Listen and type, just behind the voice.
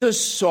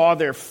Jesus saw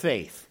their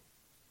faith.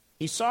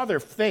 He saw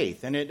their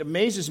faith, and it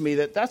amazes me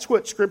that that's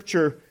what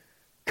Scripture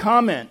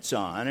comments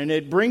on, and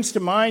it brings to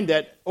mind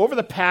that over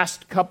the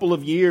past couple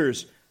of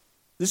years,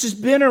 this has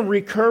been a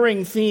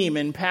recurring theme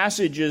in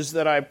passages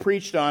that I've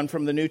preached on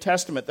from the New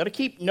Testament that I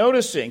keep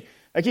noticing.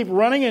 I keep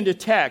running into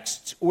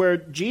texts where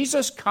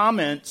Jesus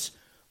comments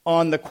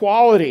on the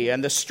quality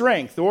and the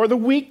strength or the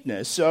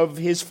weakness of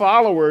his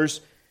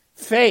followers'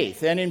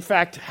 faith. And in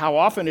fact, how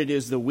often it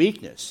is the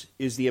weakness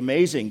is the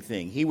amazing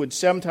thing. He would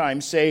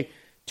sometimes say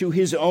to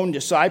his own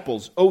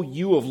disciples, "Oh,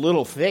 you of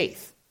little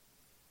faith."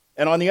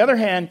 And on the other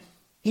hand,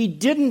 he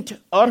didn't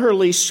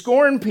utterly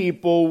scorn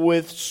people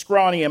with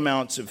scrawny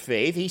amounts of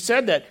faith. He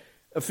said that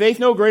a faith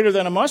no greater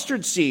than a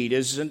mustard seed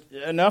is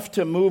enough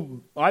to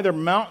move either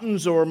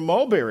mountains or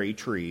mulberry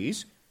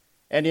trees.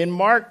 And in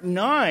Mark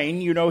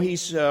 9,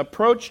 he's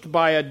approached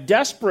by a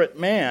desperate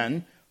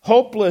man,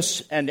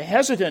 hopeless and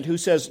hesitant, who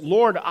says,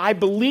 "Lord, I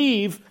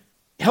believe,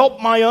 help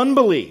my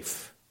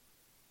unbelief."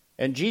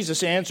 And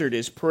Jesus answered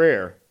his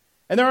prayer.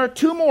 And there are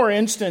two more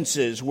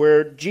instances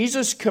where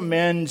Jesus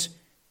commends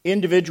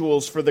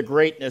individuals for the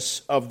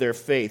greatness of their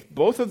faith.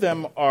 Both of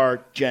them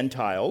are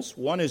Gentiles.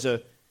 One is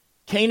a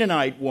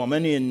Canaanite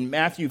woman in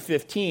Matthew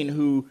 15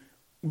 who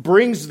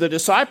brings the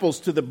disciples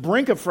to the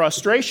brink of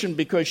frustration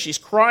because she's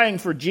crying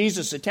for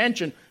Jesus'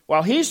 attention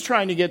while he's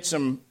trying to get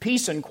some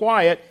peace and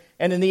quiet.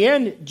 And in the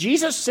end,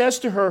 Jesus says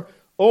to her,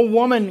 "O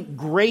woman,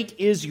 great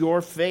is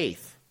your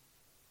faith."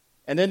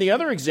 And then the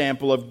other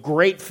example of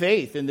great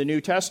faith in the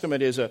New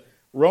Testament is a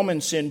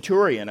Roman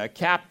centurion, a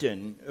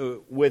captain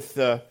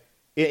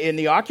in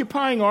the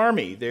occupying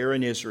army there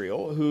in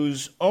Israel,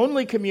 whose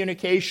only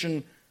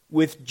communication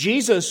with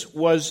Jesus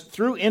was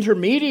through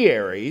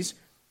intermediaries.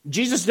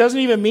 Jesus doesn't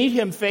even meet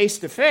him face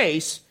to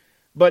face,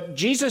 but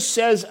Jesus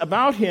says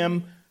about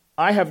him,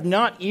 "I have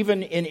not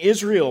even in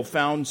Israel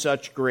found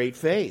such great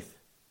faith."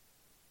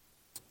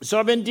 So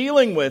I've been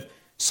dealing with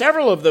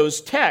several of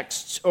those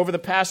texts over the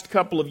past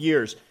couple of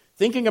years,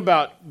 thinking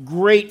about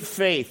great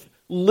faith,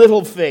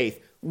 little faith,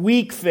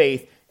 weak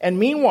faith, and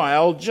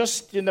meanwhile,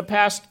 just in the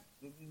past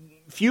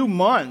few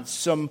months,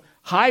 some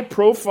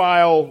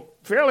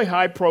fairly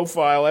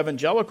high-profile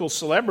evangelical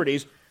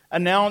celebrities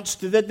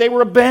announced that they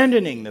were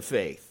abandoning the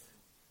faith,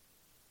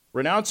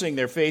 renouncing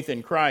their faith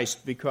in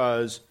Christ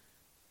because,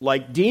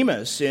 like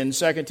Demas in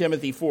 2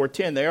 Timothy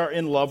 4:10, they are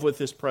in love with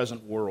this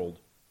present world.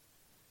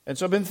 And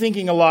so I've been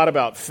thinking a lot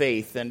about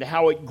faith and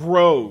how it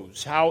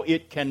grows, how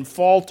it can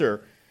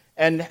falter,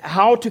 and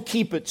how to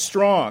keep it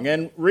strong.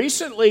 And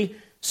recently,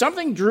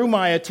 something drew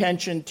my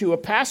attention to a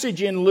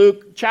passage in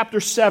Luke chapter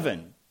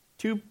 7,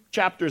 2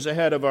 chapters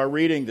ahead of our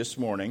reading this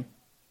morning,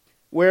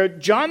 where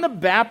John the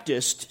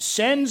Baptist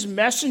sends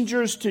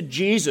messengers to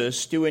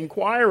Jesus to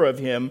inquire of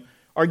him,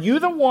 "Are you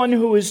the one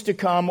who is to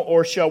come,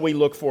 or shall we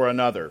look for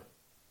another?"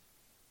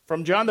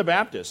 From John the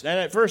Baptist. And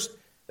at first,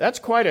 that's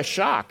quite a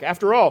shock.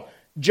 After all,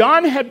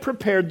 John had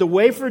prepared the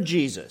way for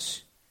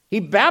Jesus. He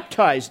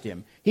baptized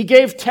him. He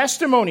gave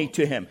testimony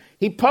to him.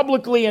 He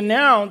publicly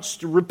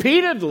announced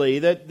repeatedly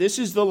that this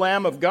is the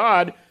Lamb of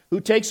God who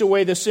takes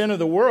away the sin of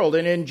the world.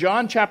 And in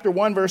John chapter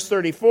 1, verse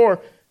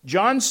 34,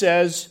 John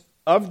says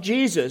of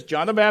Jesus,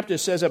 John the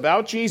Baptist says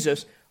about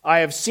Jesus, "I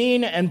have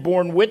seen and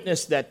borne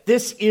witness that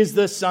this is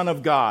the Son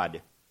of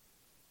God."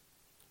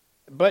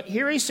 But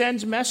here he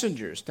sends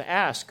messengers to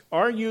ask,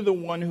 "Are you the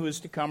one who is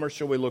to come, or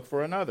shall we look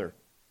for another?"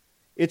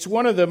 It's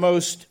one of the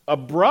most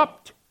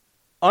abrupt,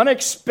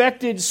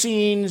 unexpected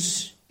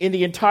scenes in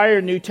the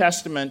entire New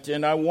Testament,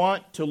 and I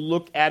want to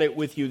look at it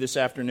with you this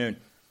afternoon.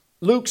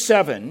 Luke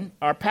 7,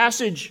 our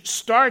passage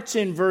starts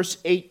in verse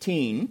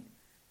 18,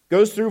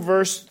 goes through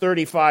verse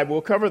 35.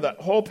 We'll cover the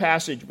whole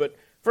passage, but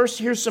first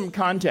here's some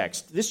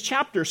context. This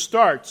chapter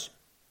starts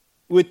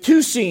with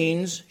two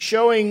scenes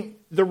showing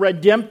the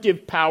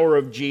redemptive power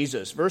of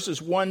Jesus.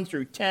 Verses 1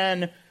 through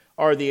 10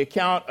 are the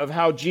account of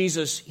how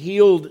Jesus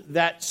healed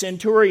that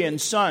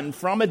centurion's son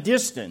from a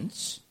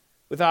distance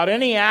without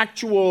any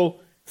actual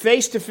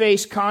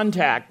face-to-face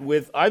contact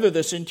with either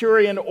the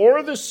centurion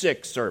or the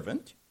sick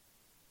servant.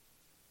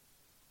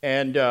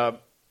 And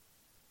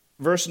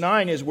verse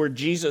 9 is where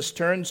Jesus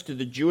turns to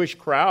the Jewish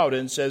crowd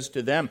and says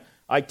to them,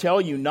 "I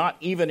tell you, not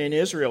even in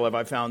Israel have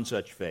I found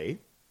such faith."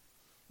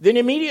 Then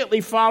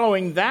immediately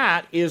following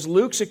that is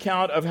Luke's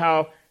account of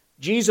how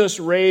Jesus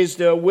raised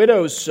a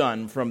widow's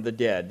son from the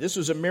dead. This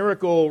was a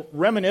miracle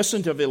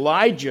reminiscent of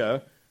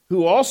Elijah,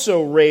 who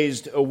also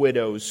raised a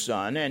widow's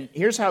son. And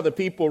here's how the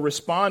people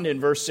respond in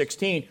verse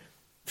 16.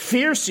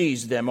 "Fear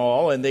seized them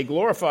all, and they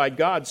glorified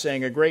God,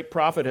 saying, 'A great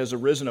prophet has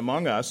arisen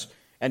among us,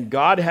 and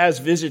God has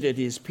visited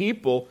his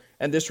people.'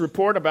 And this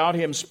report about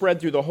him spread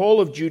through the whole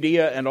of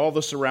Judea and all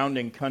the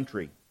surrounding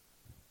country."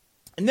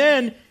 And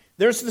then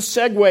there's the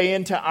segue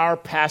into our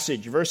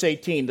passage, verse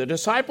 18. "The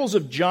disciples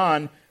of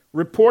John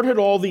reported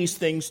all these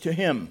things to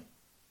him."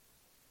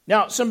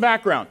 Now, some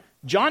background.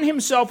 John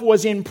himself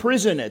was in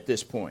prison at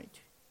this point.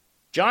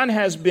 John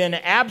has been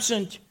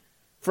absent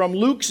from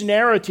Luke's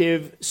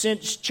narrative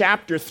since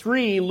chapter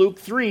 3, Luke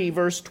 3,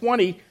 verse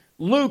 20.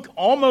 Luke,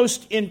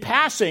 almost in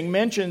passing,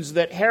 mentions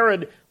that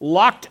Herod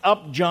locked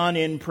up John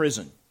in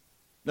prison.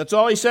 That's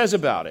all he says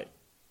about it.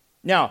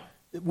 Now,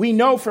 we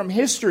know from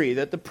history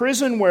that the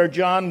prison where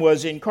John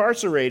was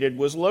incarcerated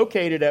was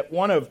located at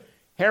one of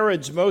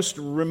Herod's most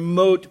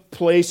remote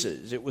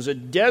places. It was a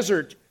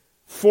desert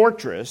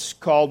fortress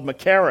called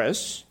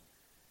Machaerus.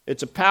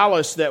 It's a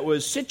palace that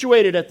was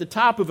situated at the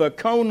top of a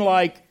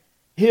cone-like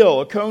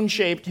hill, a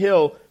cone-shaped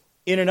hill,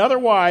 in an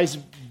otherwise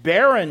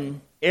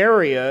barren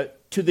area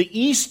to the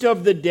east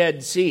of the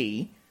Dead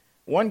Sea.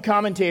 One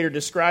commentator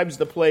describes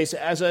the place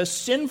as a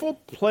sinful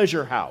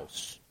pleasure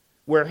house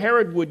where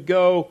Herod would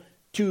go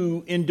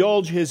to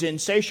indulge his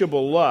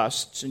insatiable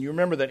lusts. And you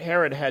remember that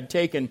Herod had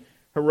taken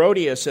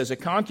Herodias as a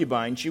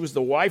concubine. She was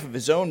the wife of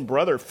his own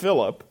brother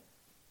Philip.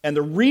 And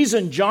the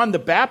reason John the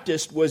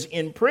Baptist was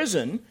in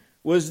prison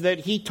was that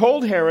he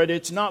told Herod,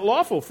 it's not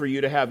lawful for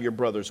you to have your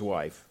brother's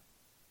wife.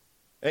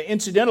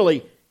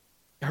 Incidentally,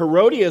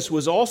 Herodias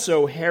was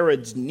also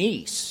Herod's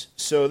niece,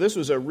 so this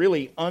was a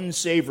really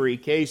unsavory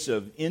case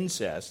of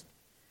incest.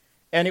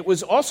 And it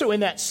was also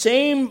in that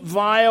same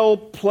vile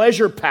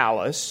pleasure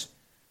palace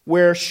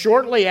where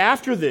shortly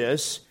after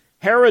this,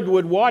 Herod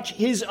would watch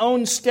his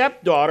own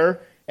stepdaughter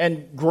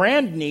and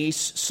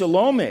grandniece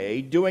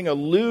Salome doing a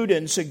lewd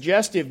and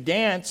suggestive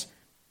dance,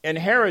 and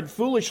Herod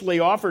foolishly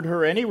offered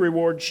her any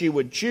reward she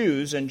would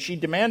choose, and she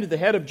demanded the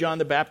head of John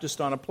the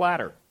Baptist on a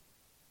platter.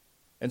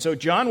 And so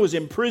John was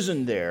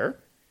imprisoned there,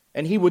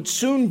 and he would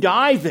soon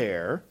die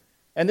there,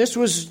 and this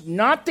was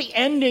not the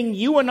ending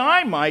you and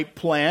I might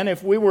plan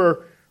if we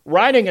were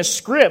writing a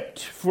script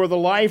for the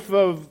life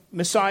of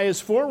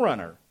Messiah's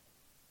forerunner.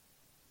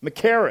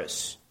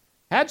 Machaerus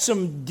had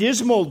some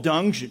dismal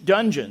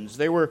dungeons.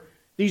 They were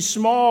these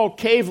small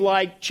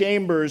cave-like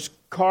chambers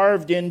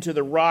carved into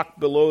the rock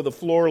below the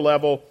floor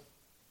level.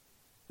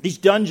 These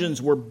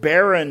dungeons were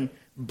barren,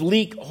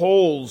 bleak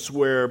holes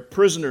where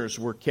prisoners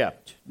were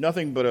kept.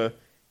 Nothing but a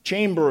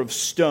chamber of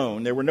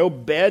stone. There were no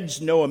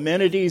beds, no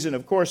amenities, and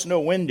of course no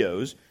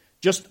windows.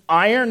 Just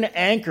iron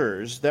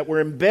anchors that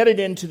were embedded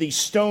into these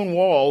stone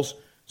walls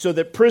so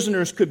that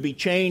prisoners could be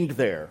chained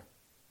there.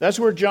 That's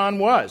where John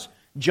was.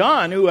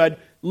 John, who had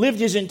lived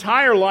his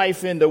entire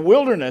life in the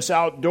wilderness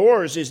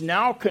outdoors, is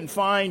now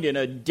confined in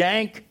a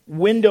dank,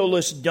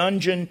 windowless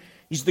dungeon.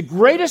 He's the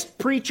greatest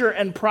preacher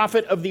and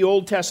prophet of the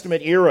Old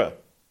Testament era.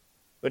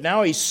 But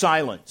now he's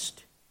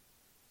silenced.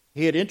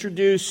 He had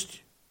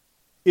introduced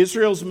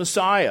Israel's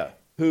Messiah,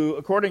 who,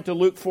 according to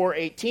Luke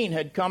 4:18,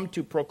 had come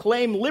to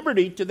proclaim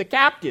liberty to the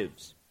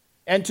captives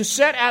and to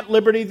set at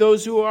liberty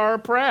those who are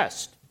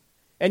oppressed.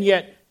 And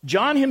yet,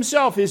 John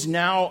himself is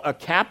now a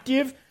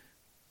captive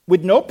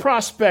with no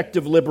prospect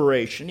of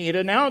liberation. He had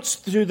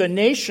announced to the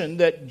nation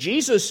that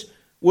Jesus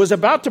was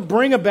about to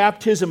bring a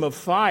baptism of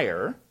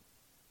fire.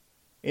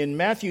 In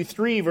Matthew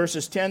 3,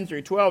 verses 10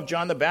 through 12,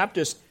 John the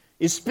Baptist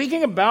is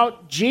speaking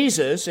about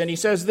Jesus, and he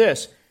says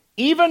this,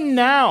 "Even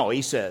now,"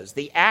 he says,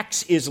 "the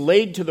axe is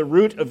laid to the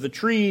root of the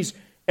trees.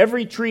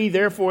 Every tree,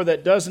 therefore,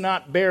 that does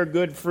not bear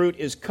good fruit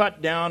is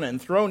cut down and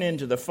thrown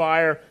into the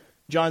fire."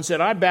 John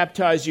said, "I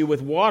baptize you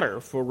with water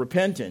for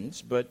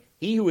repentance, but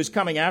he who is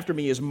coming after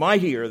me is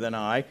mightier than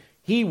I.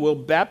 He will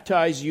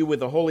baptize you with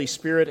the Holy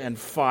Spirit and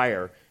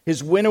fire.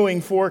 His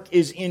winnowing fork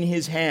is in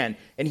his hand,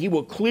 and he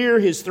will clear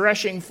his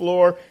threshing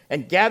floor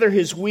and gather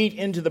his wheat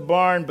into the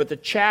barn, but the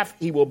chaff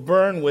he will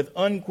burn with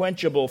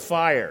unquenchable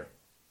fire."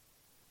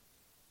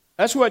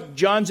 That's what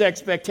John's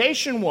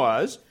expectation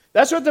was.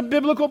 That's what the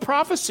biblical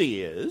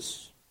prophecy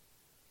is.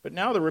 But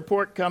now the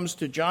report comes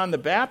to John the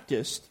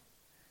Baptist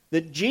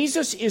that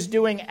Jesus is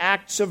doing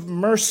acts of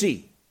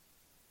mercy.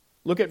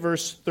 Look at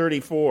verse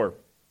 34.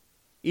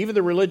 Even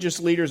the religious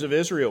leaders of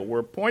Israel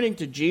were pointing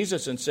to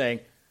Jesus and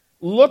saying,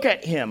 "Look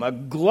at him, a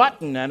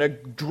glutton and a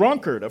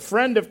drunkard, a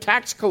friend of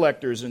tax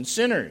collectors and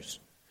sinners."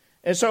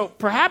 And so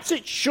perhaps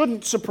it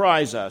shouldn't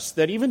surprise us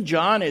that even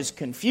John is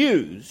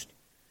confused.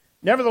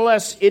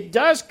 Nevertheless, it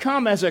does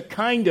come as a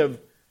kind of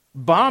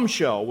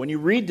bombshell when you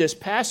read this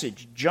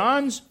passage.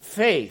 John's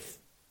faith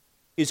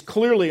is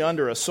clearly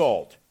under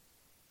assault.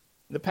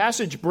 The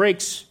passage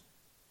breaks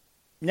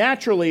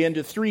naturally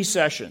into three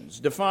sessions,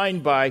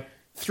 defined by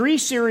three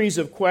series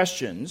of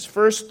questions.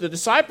 First, the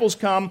disciples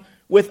come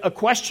with a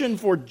question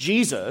for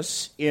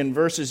Jesus in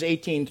verses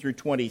 18 through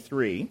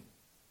 23.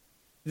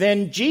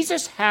 Then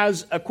Jesus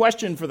has a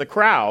question for the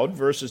crowd,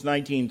 verses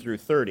 19 through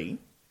 30.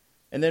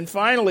 And then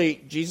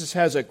finally, Jesus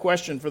has a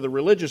question for the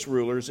religious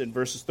rulers in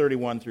verses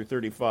 31 through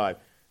 35.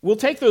 We'll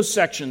take those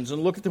sections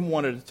and look at them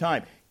one at a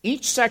time.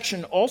 Each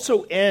section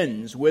also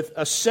ends with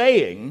a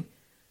saying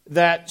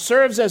that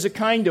serves as a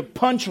kind of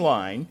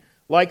punchline,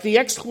 like the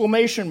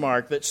exclamation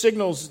mark that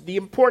signals the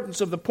importance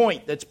of the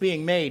point that's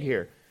being made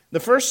here. The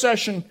first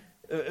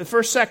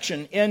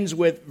section ends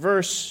with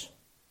verse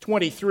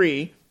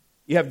 23.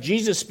 You have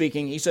Jesus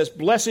speaking. He says,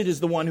 "Blessed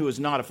is the one who is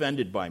not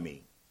offended by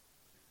me."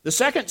 The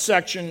second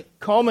section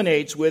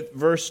culminates with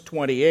verse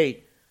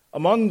 28.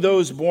 "Among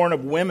those born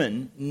of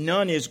women,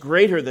 none is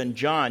greater than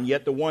John,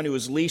 yet the one who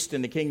is least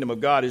in the kingdom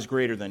of God is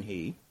greater than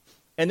he."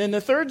 And then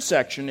the third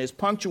section is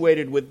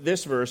punctuated with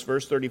this verse,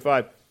 verse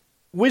 35.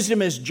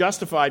 "Wisdom is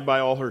justified by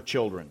all her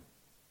children."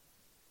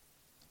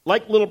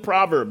 like little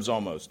proverbs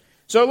almost.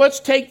 So let's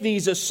take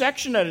these a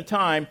section at a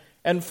time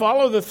and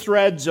follow the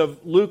threads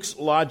of Luke's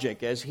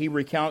logic as he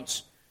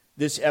recounts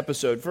this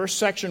episode. First,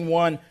 section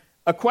 1,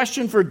 a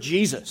question for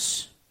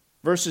Jesus,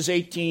 verses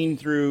 18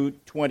 through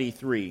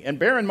 23. And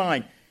bear in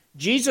mind,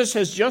 Jesus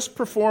has just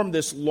performed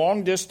this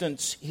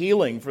long-distance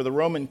healing for the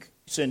Roman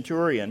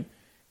centurion,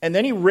 and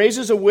then he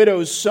raises a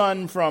widow's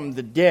son from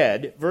the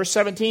dead. Verse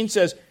 17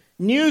 says,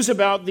 news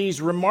about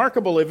these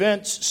remarkable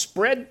events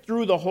spread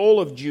through the whole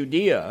of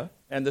Judea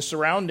and the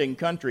surrounding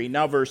country.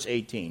 Now verse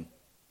 18.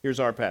 Here's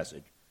our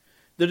passage.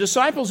 The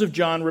disciples of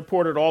John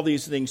reported all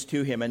these things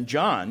to him, and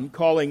John,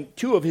 calling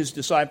 2 of his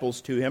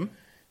disciples to him,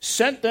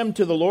 sent them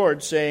to the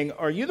Lord, saying,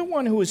 are you the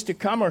one who is to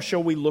come, or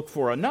shall we look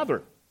for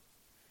another?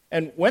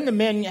 And when the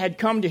men had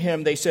come to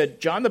him, they said,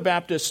 John the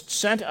Baptist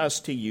sent us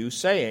to you,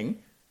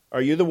 saying,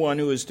 are you the one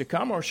who is to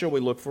come, or shall we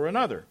look for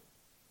another?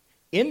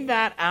 In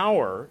that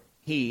hour,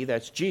 he,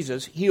 that's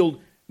Jesus, healed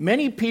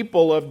many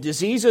people of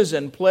diseases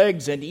and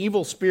plagues and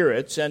evil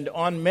spirits, and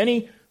on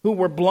many who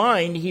were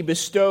blind he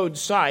bestowed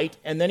sight.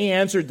 And then he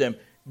answered them,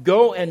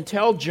 go and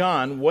tell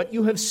John what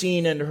you have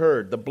seen and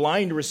heard. The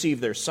blind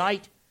receive their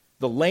sight,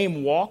 the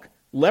lame walk,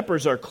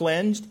 lepers are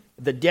cleansed,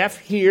 the deaf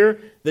hear,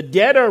 the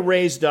dead are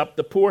raised up,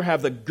 the poor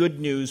have the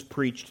good news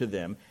preached to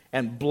them,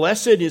 and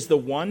blessed is the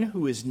one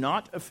who is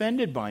not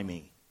offended by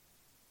me.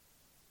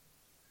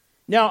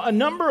 Now, a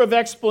number of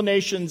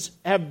explanations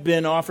have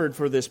been offered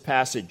for this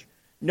passage.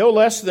 No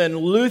less than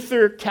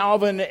Luther,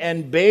 Calvin,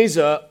 and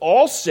Beza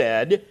all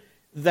said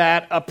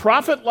that a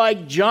prophet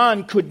like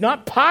John could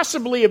not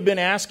possibly have been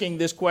asking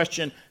this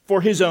question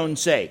for his own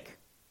sake.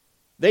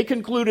 They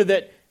concluded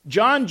that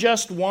John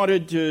just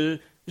wanted to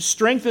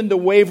strengthen the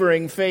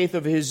wavering faith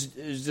of his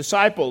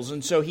disciples,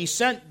 and so he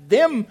sent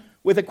them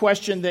with a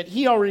question that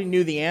he already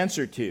knew the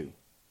answer to.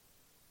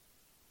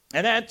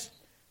 And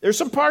there's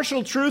some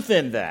partial truth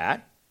in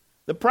that.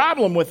 The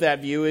problem with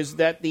that view is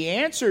that the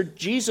answer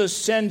Jesus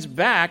sends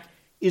back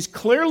is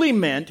clearly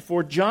meant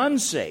for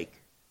John's sake.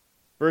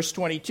 Verse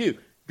 22,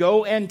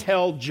 go and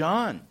tell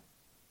John.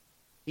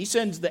 He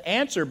sends the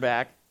answer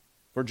back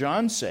for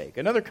John's sake.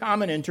 Another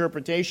common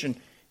interpretation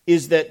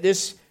is that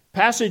this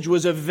passage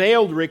was a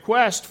veiled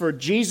request for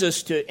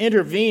Jesus to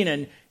intervene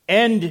and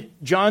end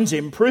John's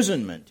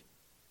imprisonment.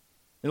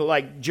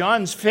 Like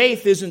John's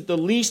faith isn't the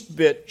least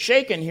bit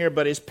shaken here,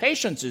 but his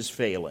patience is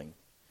failing.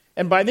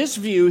 And by this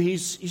view,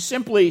 he's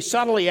simply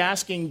subtly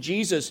asking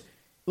Jesus,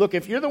 look,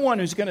 if you're the one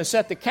who's going to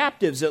set the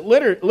captives at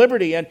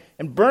liberty and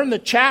burn the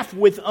chaff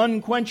with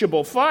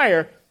unquenchable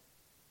fire,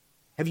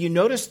 have you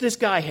noticed this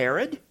guy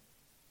Herod?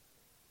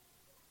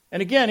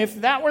 And again, if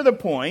that were the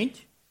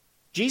point,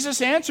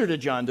 Jesus' answer to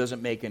John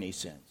doesn't make any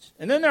sense.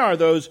 And then there are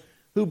those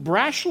who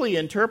brashly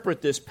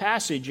interpret this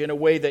passage in a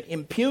way that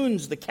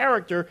impugns the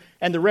character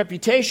and the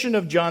reputation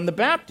of John the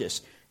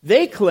Baptist.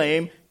 They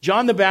claim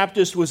John the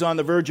Baptist was on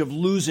the verge of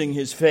losing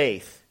his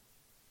faith.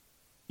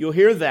 You'll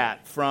hear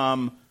that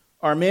from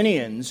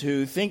Arminians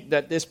who think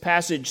that this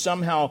passage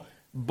somehow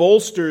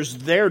bolsters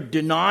their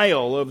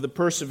denial of the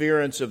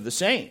perseverance of the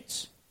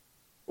saints.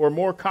 Or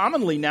more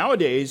commonly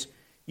nowadays,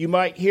 you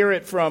might hear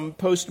it from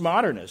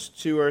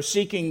postmodernists who are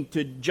seeking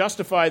to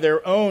justify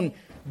their own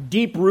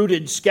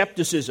deep-rooted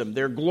skepticism,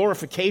 their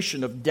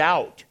glorification of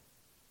doubt.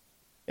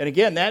 And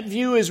again, that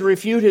view is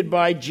refuted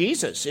by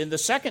Jesus. In the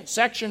second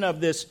section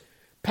of this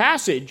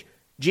passage,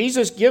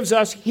 Jesus gives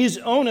us his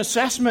own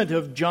assessment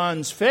of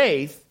John's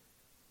faith,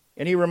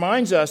 and he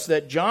reminds us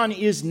that John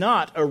is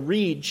not a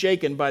reed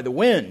shaken by the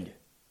wind.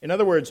 In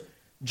other words,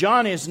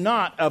 John is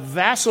not a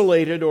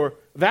vacillating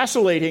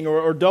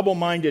or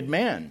double-minded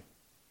man.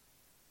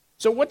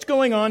 So what's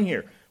going on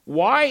here?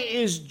 Why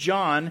is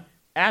John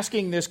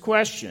asking this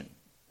question?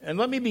 And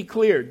let me be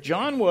clear,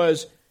 John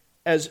was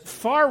as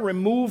far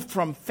removed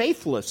from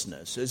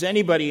faithlessness as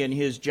anybody in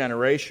his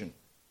generation.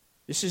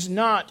 This is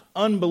not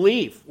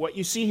unbelief. What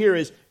you see here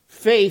is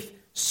faith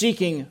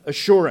seeking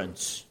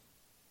assurance.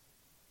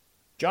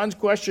 John's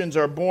questions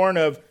are born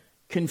of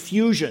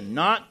confusion,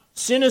 not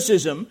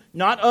cynicism,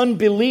 not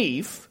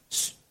unbelief,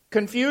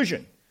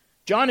 confusion.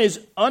 John is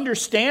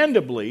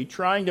understandably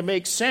trying to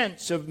make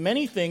sense of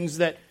many things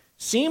that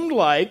seemed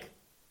like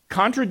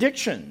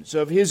contradictions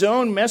of his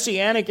own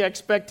messianic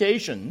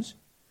expectations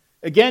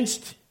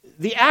against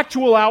the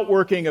actual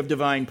outworking of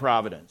divine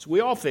providence. We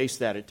all face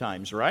that at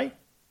times, right?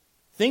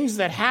 Things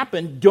that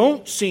happen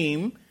don't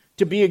seem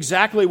to be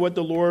exactly what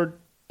the Lord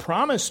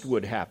promised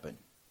would happen,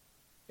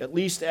 at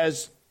least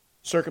as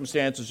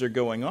circumstances are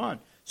going on.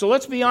 So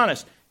let's be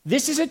honest.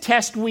 This is a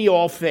test we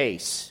all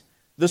face.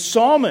 The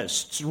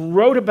psalmists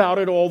wrote about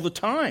it all the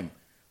time.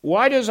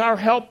 Why does our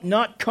help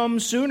not come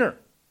sooner?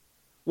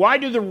 Why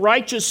do the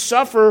righteous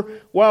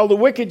suffer while the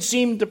wicked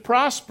seem to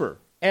prosper?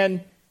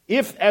 And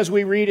if, as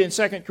we read in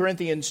 2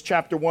 Corinthians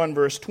chapter 1,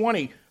 verse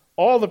 20,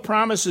 all the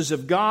promises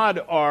of God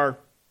are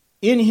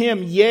in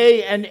him,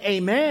 yea and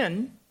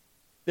amen,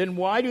 then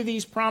why do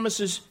these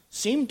promises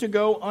seem to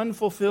go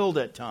unfulfilled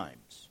at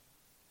times?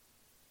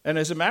 And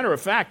as a matter of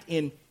fact,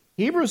 in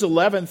Hebrews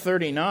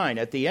 11:39,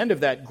 at the end of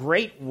that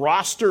great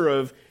roster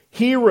of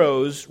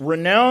heroes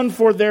renowned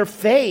for their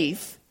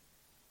faith,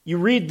 you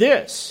read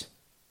this.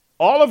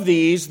 All of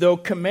these, though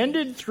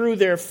commended through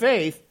their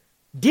faith,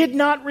 did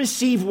not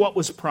receive what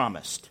was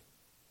promised.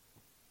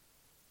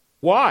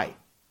 Why?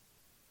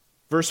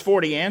 Verse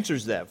 40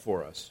 answers that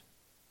for us.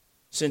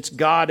 Since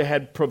God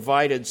had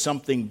provided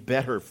something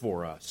better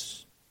for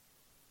us.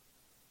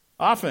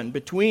 Often,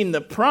 between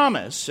the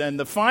promise and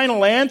the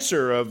final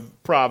answer of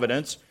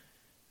providence,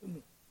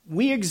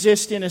 we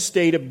exist in a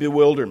state of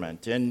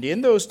bewilderment. And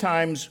in those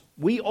times,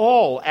 we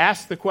all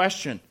ask the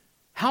question,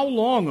 how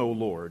long, O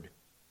Lord?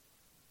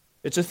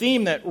 It's a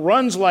theme that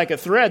runs like a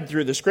thread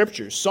through the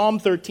Scriptures. Psalm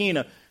 13,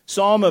 a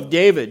psalm of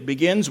David,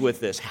 begins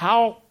with this.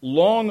 How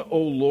long, O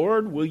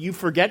Lord, will you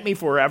forget me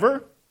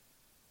forever?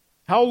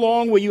 How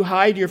long will you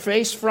hide your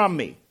face from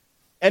me?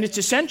 And it's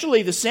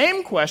essentially the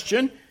same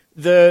question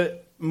the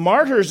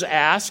martyrs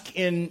ask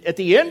at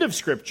the end of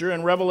Scripture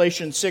in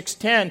Revelation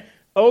 6:10.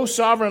 O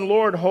sovereign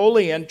Lord,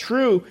 holy and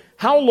true,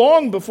 how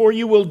long before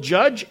you will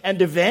judge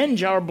and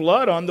avenge our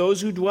blood on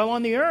those who dwell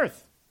on the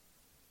earth?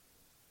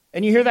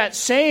 And you hear that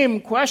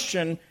same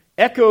question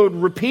echoed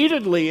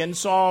repeatedly in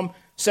Psalm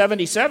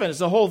 77. It's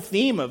the whole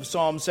theme of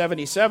Psalm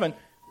 77,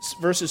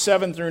 verses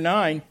 7 through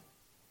 9.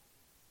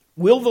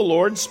 Will the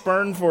Lord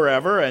spurn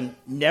forever and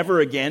never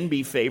again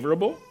be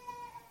favorable?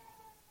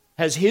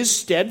 Has his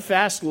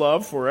steadfast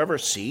love forever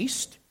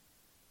ceased?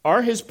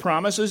 Are his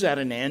promises at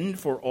an end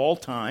for all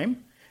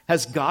time?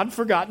 Has God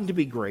forgotten to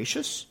be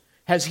gracious?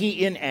 Has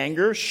he in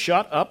anger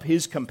shut up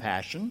his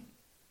compassion?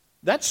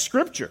 That's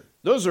Scripture.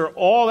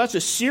 That's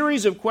a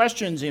series of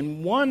questions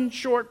in one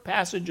short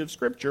passage of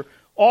Scripture,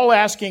 all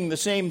asking the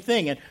same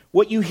thing. And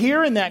what you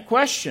hear in that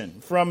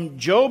question, from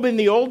Job in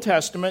the Old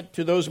Testament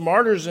to those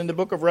martyrs in the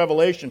book of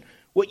Revelation,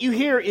 what you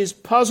hear is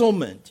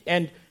puzzlement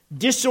and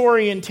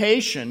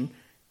disorientation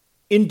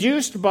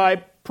induced by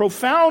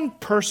profound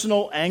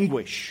personal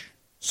anguish,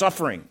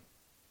 suffering.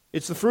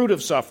 It's the fruit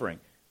of suffering.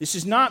 This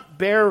is not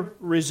bare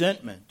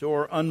resentment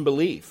or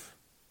unbelief.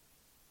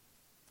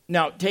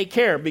 Now, take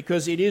care,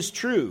 because it is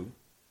true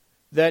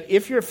that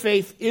if your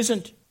faith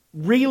isn't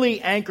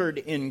really anchored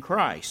in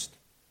Christ,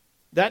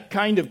 that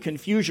kind of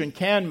confusion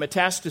can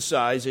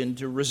metastasize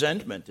into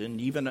resentment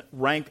and even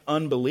rank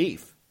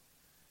unbelief.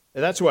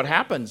 And that's what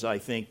happens, I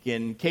think,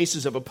 in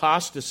cases of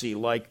apostasy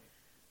like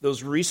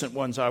those recent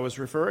ones I was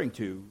referring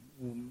to,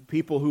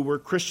 people who were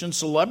Christian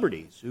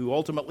celebrities who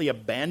ultimately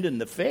abandoned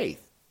the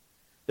faith.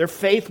 Their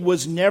faith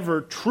was never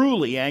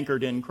truly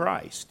anchored in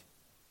Christ.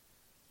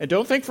 And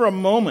don't think for a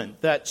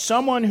moment that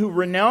someone who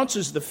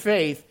renounces the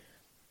faith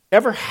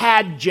ever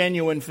had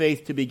genuine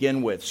faith to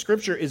begin with.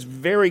 Scripture is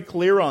very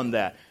clear on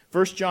that.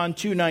 1 John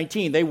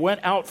 2:19, they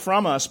went out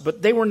from us,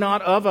 but they were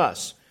not of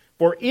us.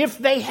 For if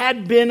they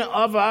had been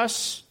of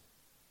us,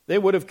 they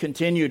would have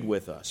continued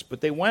with us.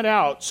 But they went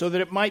out so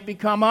that it might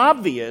become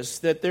obvious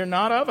that they're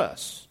not of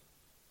us.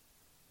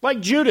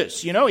 Like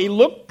Judas, he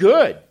looked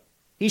good.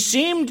 He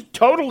seemed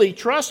totally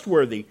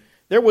trustworthy.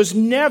 There was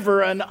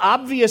never an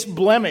obvious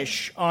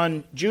blemish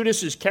on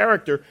Judas's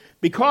character,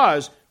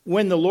 because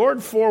when the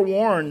Lord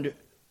forewarned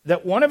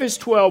that one of his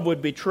 12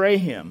 would betray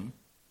him,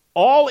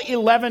 all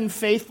 11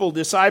 faithful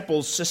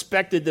disciples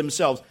suspected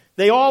themselves.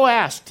 They all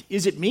asked,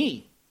 is it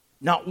me?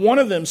 Not one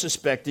of them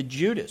suspected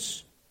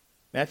Judas.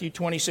 Matthew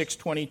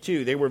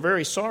 26:22, they were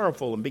very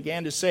sorrowful and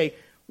began to say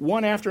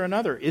one after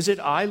another, is it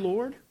I,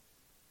 Lord?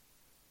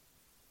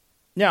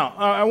 Now,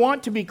 I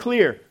want to be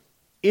clear.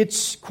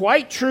 It's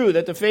quite true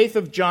that the faith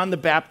of John the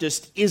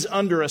Baptist is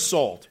under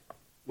assault.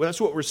 Well,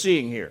 that's what we're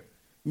seeing here.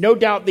 No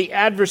doubt the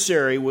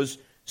adversary was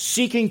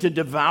seeking to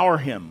devour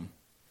him.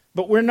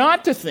 But we're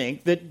not to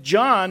think that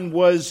John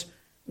was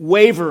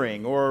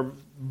wavering or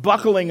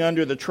buckling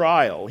under the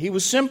trial. He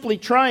was simply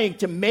trying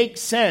to make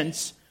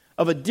sense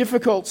of a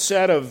difficult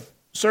set of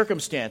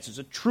circumstances,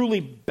 a truly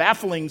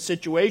baffling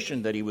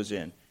situation that he was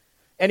in.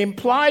 And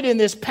implied in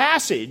this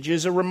passage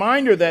is a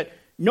reminder that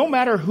no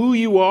matter who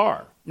you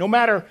are, no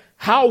matter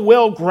how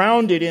well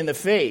grounded in the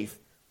faith,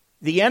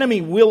 the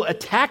enemy will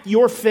attack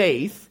your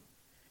faith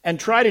and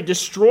try to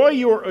destroy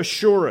your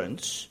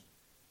assurance.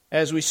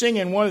 As we sing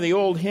in one of the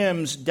old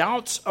hymns,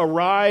 doubts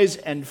arise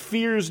and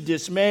fears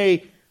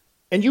dismay,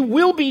 and you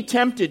will be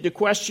tempted to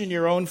question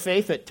your own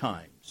faith at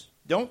times.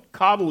 Don't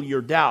coddle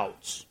your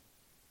doubts.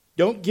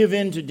 Don't give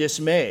in to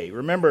dismay.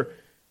 Remember,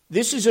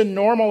 this is a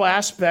normal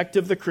aspect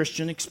of the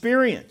Christian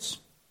experience,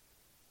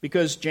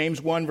 because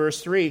James 1 verse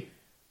 3,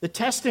 the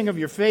testing of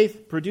your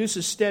faith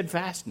produces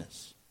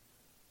steadfastness.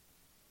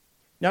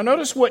 Now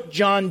notice what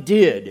John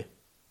did.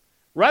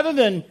 Rather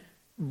than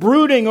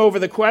brooding over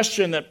the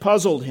question that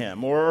puzzled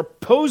him, or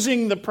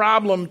posing the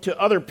problem to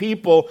other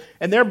people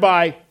and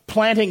thereby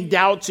planting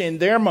doubts in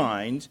their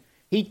minds,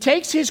 he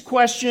takes his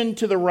question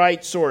to the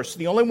right source,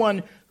 the only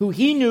one who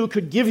he knew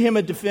could give him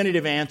a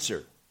definitive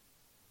answer.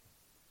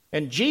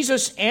 And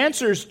Jesus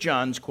answers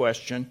John's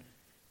question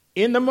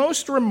in the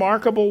most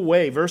remarkable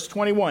way. Verse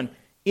 21,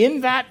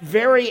 in that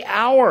very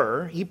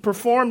hour, he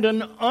performed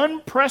an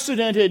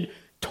unprecedented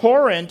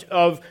torrent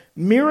of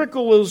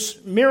miracles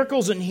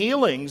and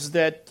healings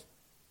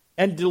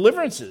and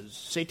deliverances,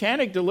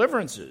 satanic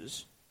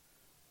deliverances,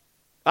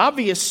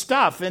 Obvious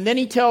stuff. And then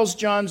he tells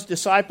John's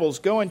disciples,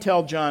 go and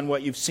tell John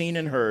what you've seen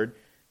and heard.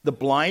 The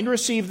blind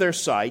receive their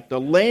sight, the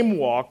lame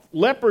walk,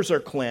 lepers are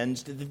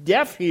cleansed, the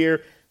deaf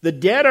hear, the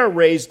dead are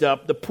raised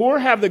up, the poor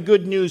have the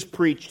good news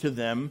preached to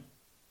them.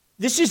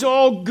 This is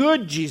all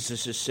good,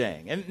 Jesus is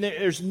saying, and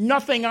there's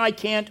nothing I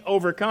can't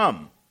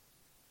overcome.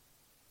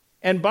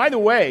 And by the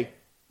way,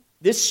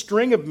 this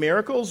string of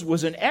miracles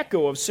was an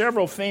echo of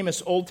several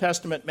famous Old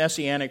Testament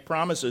messianic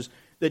promises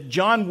that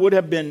John would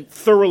have been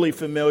thoroughly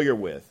familiar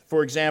with.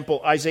 For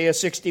example, Isaiah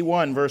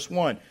 61, verse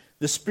 1.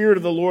 The Spirit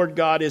of the Lord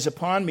God is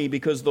upon me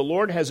because the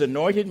Lord has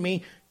anointed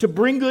me to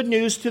bring good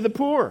news to the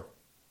poor.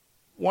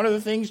 One of the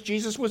things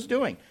Jesus was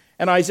doing.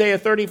 And Isaiah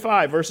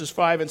 35, verses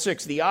 5 and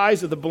 6. The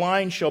eyes of the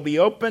blind shall be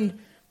opened,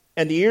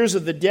 and the ears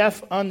of the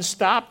deaf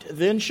unstopped.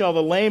 Then shall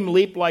the lame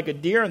leap like a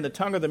deer, and the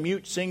tongue of the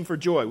mute sing for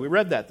joy. We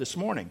read that this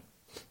morning.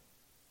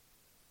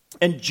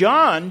 And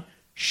John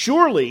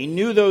surely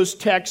knew those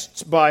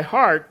texts by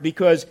heart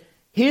because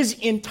his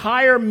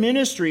entire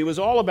ministry was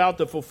all about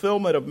the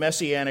fulfillment of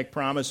messianic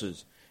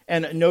promises.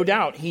 And no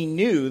doubt he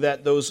knew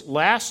that those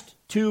last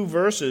two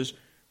verses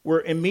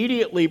were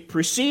immediately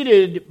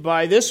preceded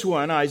by this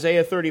one,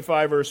 Isaiah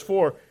 35, verse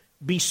 4.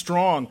 Be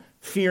strong,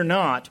 fear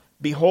not.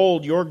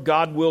 Behold, your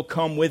God will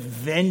come with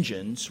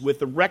vengeance, with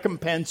the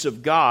recompense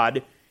of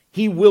God.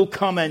 He will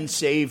come and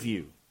save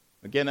you.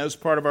 Again, that was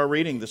part of our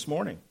reading this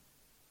morning.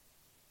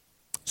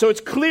 So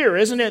it's clear,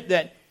 isn't it,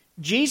 that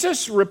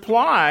Jesus'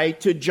 reply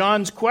to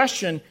John's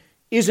question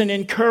is an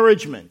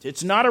encouragement.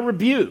 It's not a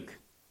rebuke.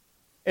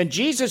 And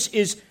Jesus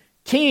is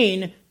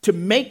keen to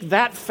make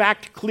that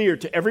fact clear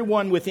to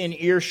everyone within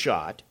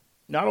earshot,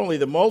 not only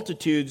the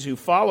multitudes who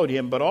followed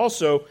him, but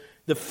also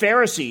the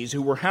Pharisees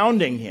who were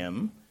hounding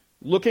him,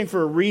 looking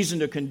for a reason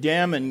to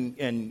condemn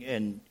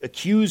and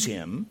accuse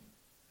him.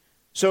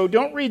 So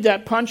don't read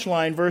that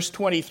punchline, verse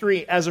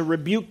 23, as a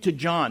rebuke to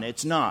John.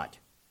 It's not.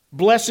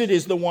 Blessed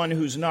is the one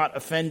who's not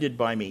offended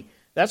by me.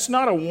 That's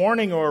not a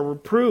warning or a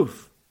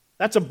reproof.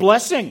 That's a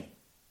blessing.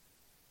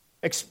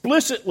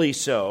 Explicitly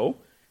so,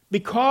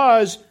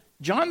 because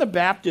John the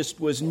Baptist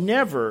was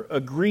never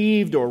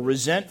aggrieved or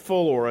resentful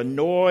or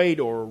annoyed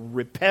or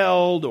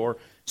repelled or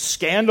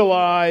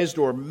scandalized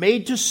or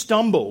made to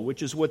stumble,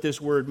 which is what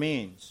this word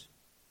means,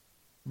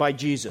 by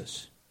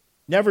Jesus.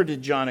 Never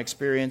did John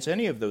experience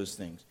any of those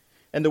things.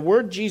 And the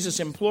word Jesus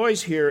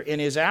employs here in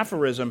his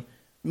aphorism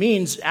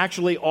means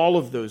actually all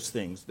of those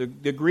things.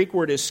 The Greek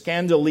word is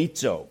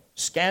scandalizo.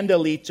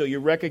 Scandalizo, you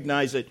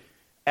recognize it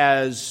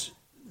as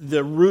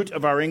the root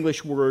of our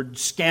English word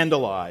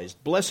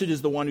scandalized. Blessed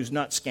is the one who's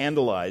not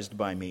scandalized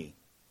by me.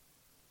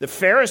 The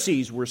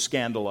Pharisees were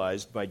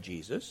scandalized by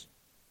Jesus,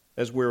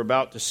 as we're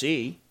about to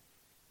see.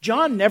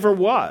 John never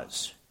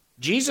was.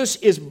 Jesus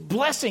is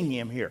blessing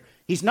him here.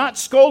 He's not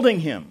scolding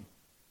him.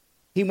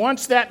 He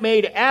wants that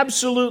made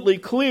absolutely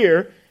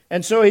clear,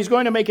 and so he's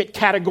going to make it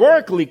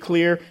categorically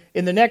clear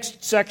in the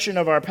next section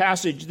of our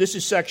passage. This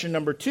is section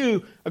number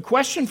 2, a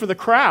question for the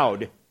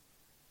crowd.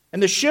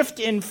 And the shift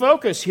in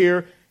focus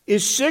here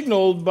is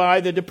signaled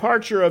by the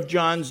departure of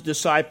John's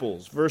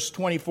disciples. Verse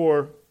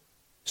 24,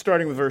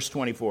 starting with verse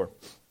 24.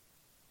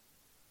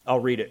 I'll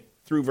read it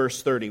through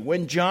verse 30.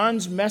 When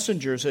John's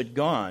messengers had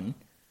gone,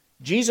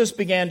 Jesus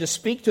began to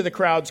speak to the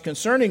crowds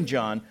concerning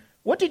John.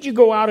 What did you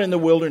go out in the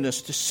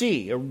wilderness to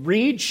see? A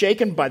reed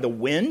shaken by the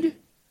wind?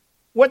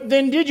 What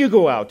then did you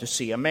go out to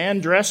see? A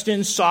man dressed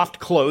in soft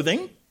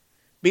clothing?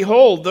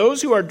 Behold,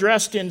 those who are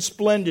dressed in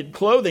splendid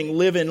clothing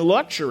live in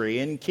luxury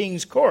in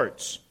king's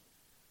courts.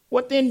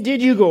 What then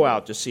did you go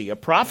out to see? A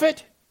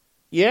prophet?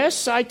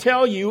 Yes, I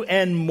tell you,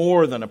 and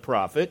more than a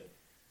prophet.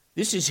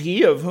 This is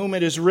he of whom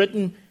it is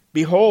written,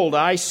 Behold,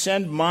 I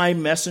send my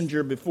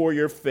messenger before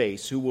your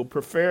face, who will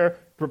prepare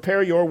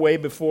your way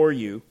before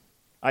you.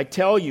 I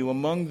tell you,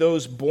 among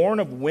those born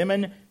of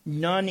women,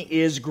 none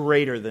is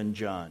greater than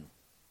John.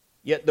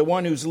 Yet the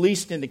one who's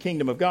least in the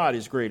kingdom of God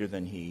is greater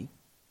than he.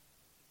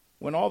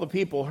 When all the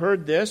people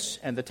heard this,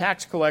 and the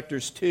tax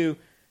collectors too,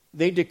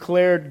 they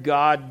declared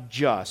God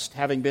just,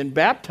 having been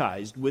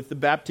baptized with the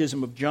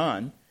baptism of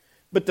John.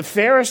 But the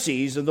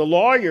Pharisees and the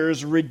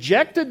lawyers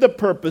rejected the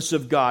purpose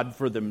of God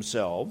for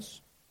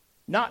themselves,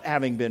 not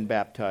having been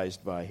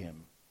baptized by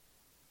him.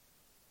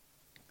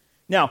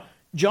 Now,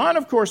 John,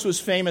 of course, was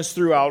famous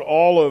throughout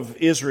all of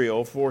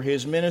Israel for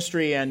his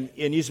ministry and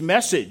in his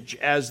message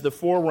as the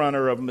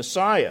forerunner of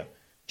Messiah.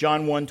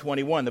 John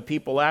 1:21, the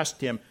people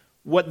asked him,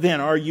 What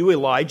then, are you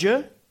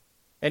Elijah?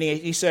 And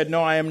he said,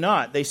 No, I am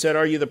not. They said,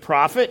 Are you the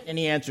prophet? And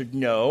he answered,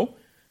 No.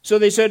 So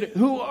they said,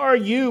 Who are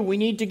you? We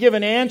need to give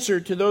an answer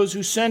to those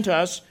who sent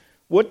us.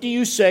 What do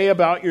you say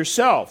about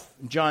yourself?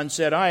 John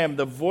said, I am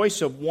the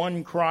voice of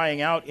one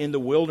crying out in the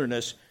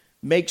wilderness,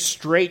 Make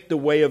straight the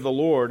way of the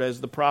Lord,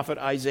 as the prophet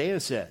Isaiah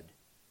said.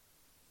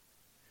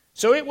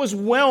 So it was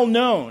well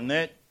known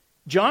that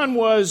John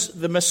was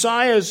the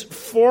Messiah's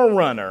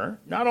forerunner.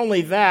 Not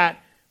only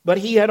that, but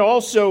he had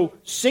also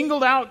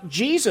singled out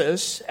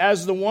Jesus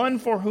as the one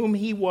for whom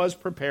he was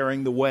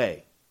preparing the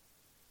way.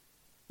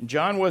 And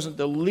John wasn't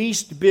the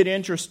least bit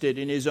interested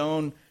in his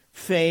own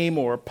fame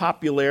or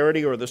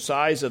popularity or the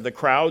size of the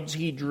crowds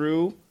he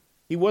drew.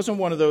 He wasn't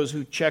one of those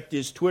who checked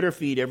his Twitter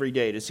feed every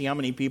day to see how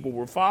many people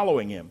were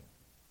following him.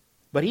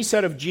 But he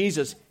said of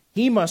Jesus,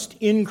 he must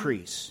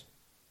increase,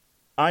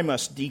 I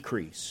must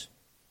decrease.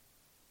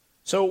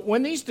 So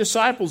when these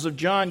disciples of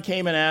John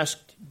came and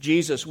asked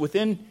Jesus,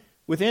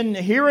 within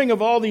hearing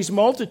of all these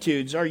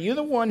multitudes, are you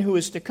the one who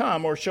is to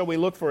come, or shall we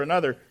look for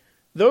another?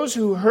 Those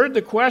who heard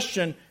the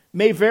question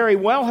may very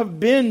well have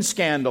been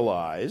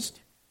scandalized.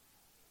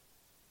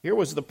 Here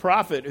was the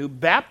prophet who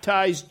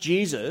baptized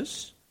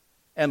Jesus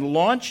and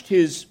launched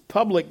his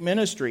public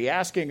ministry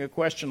asking a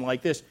question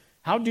like this.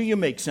 How do you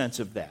make sense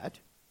of that?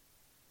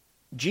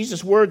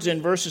 Jesus' words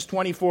in verses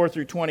 24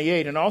 through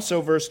 28 and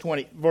also verse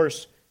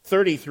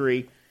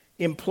 33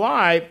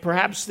 imply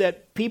perhaps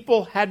that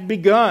people had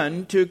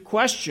begun to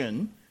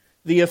question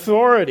the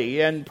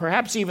authority and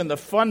perhaps even the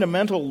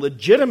fundamental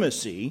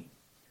legitimacy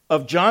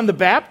of John the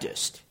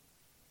Baptist.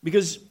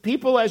 Because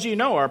people, as you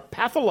know, are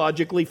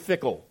pathologically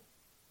fickle.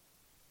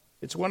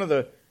 It's one of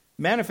the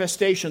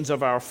manifestations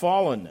of our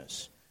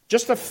fallenness.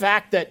 Just the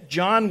fact that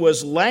John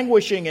was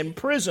languishing in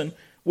prison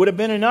would have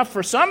been enough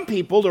for some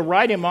people to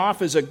write him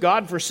off as a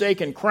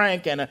God-forsaken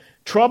crank and a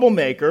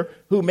troublemaker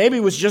who maybe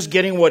was just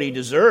getting what he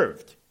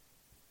deserved.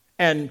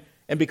 And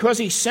because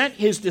he sent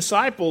his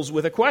disciples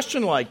with a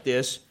question like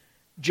this,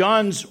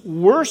 John's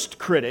worst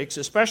critics,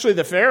 especially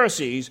the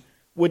Pharisees,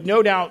 would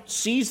no doubt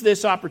seize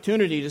this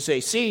opportunity to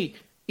say, see,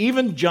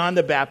 even John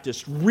the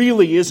Baptist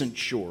really isn't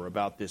sure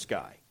about this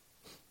guy.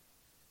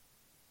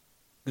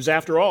 Because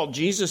after all,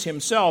 Jesus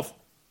himself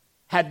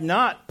had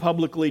not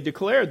publicly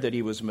declared that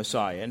he was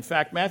Messiah. In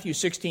fact, Matthew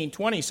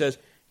 16:20 says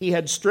he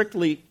had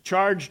strictly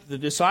charged the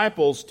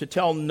disciples to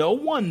tell no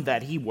one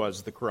that he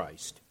was the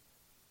Christ.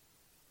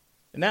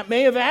 And that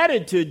may have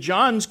added to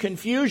John's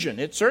confusion.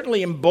 It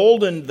certainly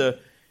emboldened the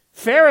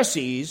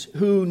Pharisees,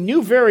 who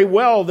knew very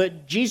well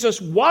that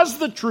Jesus was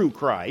the true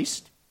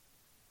Christ,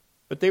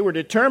 but they were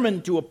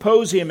determined to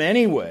oppose him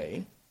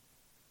anyway.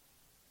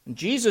 And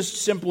Jesus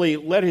simply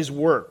let his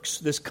works,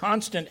 this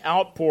constant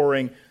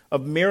outpouring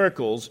of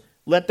miracles,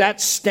 let that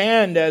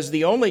stand as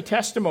the only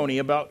testimony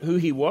about who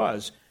he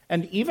was.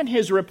 And even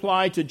his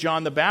reply to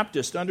John the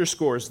Baptist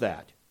underscores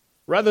that.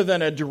 Rather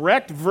than a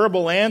direct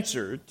verbal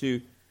answer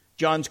to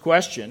John's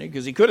question,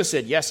 because he could have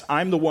said, yes,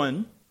 I'm the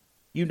one,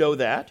 you know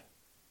that.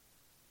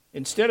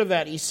 Instead of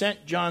that, he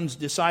sent John's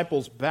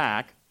disciples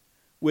back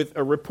with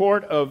a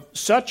report of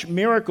such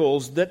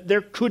miracles that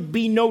there could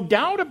be no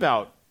doubt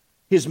about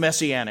his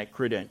messianic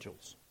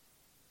credentials.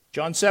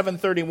 John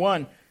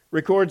 7:31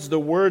 records the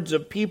words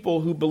of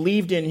people who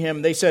believed in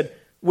him. They said,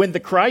 when the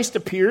Christ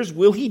appears,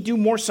 will he do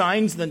more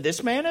signs than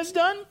this man has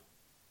done?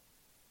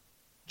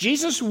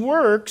 Jesus'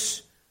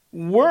 works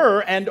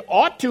were and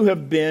ought to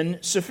have been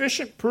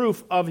sufficient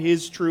proof of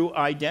his true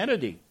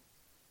identity.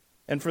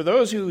 And for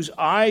those whose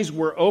eyes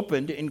were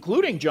opened,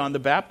 including John the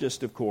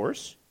Baptist, of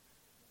course,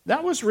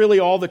 that was really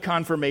all the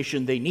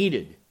confirmation they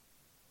needed.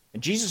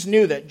 And Jesus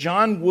knew that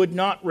John would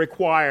not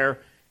require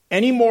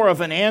any more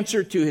of an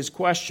answer to his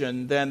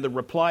question than the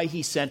reply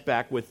he sent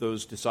back with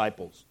those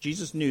disciples.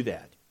 Jesus knew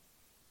that.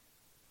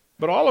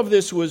 But all of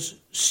this was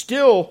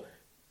still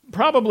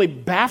probably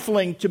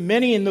baffling to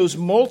many in those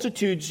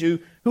multitudes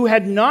who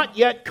had not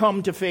yet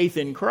come to faith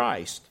in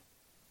Christ.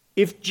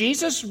 If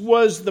Jesus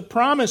was the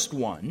promised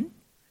one,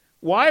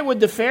 why would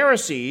the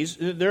Pharisees,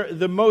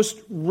 the most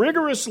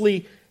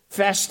rigorously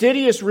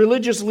fastidious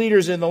religious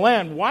leaders in the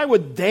land, why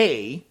would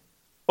they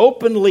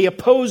openly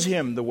oppose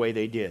him the way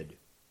they did?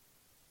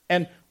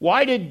 And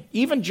why did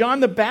even John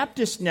the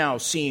Baptist now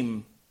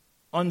seem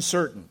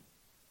uncertain?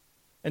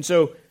 And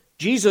so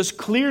Jesus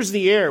clears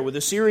the air with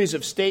a series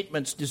of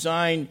statements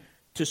designed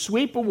to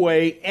sweep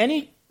away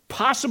any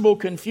possible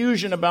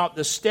confusion about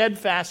the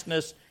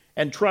steadfastness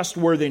and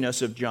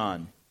trustworthiness of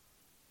John.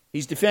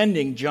 He's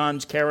defending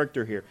John's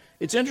character here.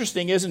 It's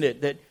interesting, isn't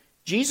it, that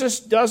Jesus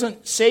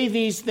doesn't say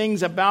these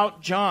things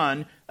about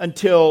John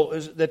until,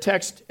 as the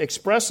text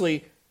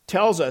expressly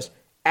tells us,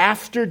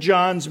 after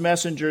John's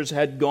messengers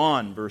had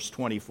gone, verse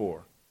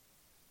 24.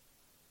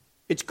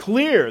 It's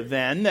clear,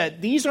 then,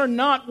 that these are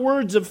not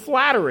words of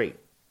flattery.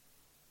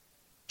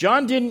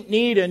 John didn't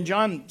need, and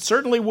John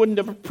certainly wouldn't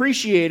have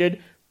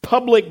appreciated,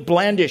 public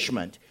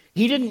blandishment.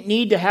 He didn't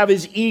need to have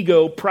his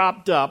ego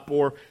propped up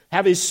or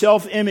have his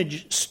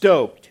self-image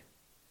stoked.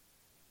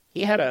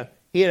 He had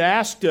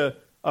asked a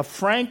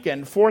frank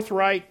and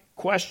forthright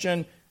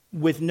question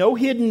with no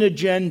hidden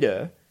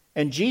agenda,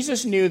 and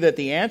Jesus knew that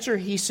the answer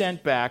he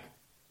sent back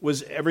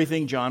was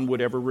everything John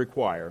would ever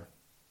require.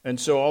 And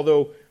so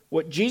although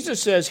what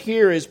Jesus says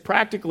here is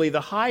practically the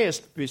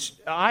highest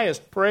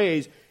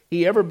praise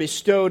he ever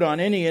bestowed on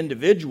any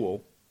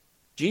individual,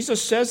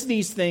 Jesus says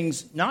these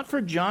things not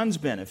for John's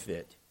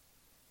benefit,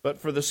 but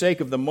for the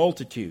sake of the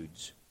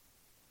multitudes.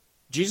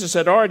 Jesus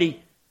had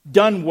already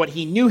done what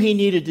he knew he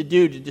needed to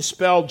do to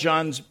dispel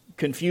John's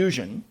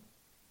confusion.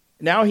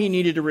 Now he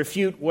needed to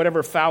refute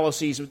whatever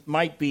fallacies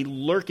might be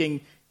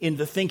lurking in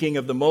the thinking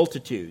of the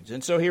multitudes.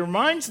 And so he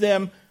reminds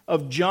them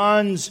of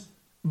John's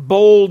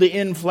bold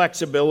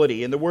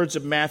inflexibility. In the words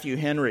of Matthew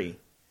Henry,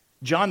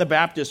 John the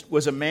Baptist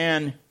was a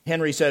man,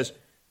 Henry says,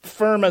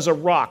 firm as a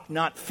rock,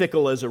 not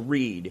fickle as a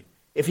reed.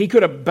 If he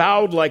could have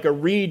bowed like a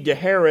reed to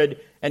Herod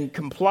and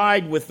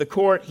complied with the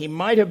court, he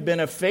might have been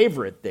a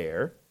favorite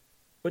there,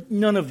 but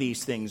none of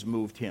these things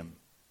moved him.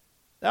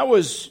 That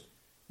was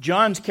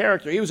John's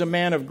character. He was a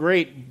man of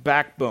great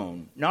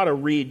backbone, not a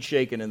reed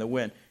shaken in the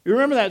wind. You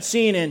remember that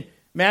scene in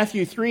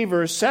Matthew 3,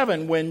 verse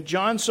 7, when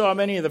John saw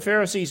many of the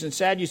Pharisees and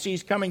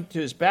Sadducees coming to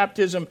his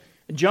baptism.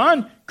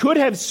 John could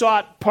have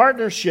sought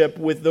partnership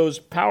with those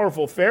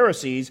powerful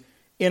Pharisees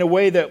in a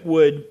way that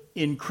would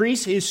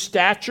increase his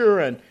stature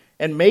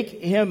and make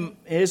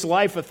his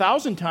life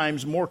 1,000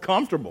 times more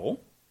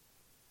comfortable.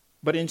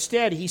 But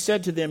instead, he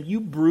said to them,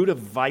 "You brood of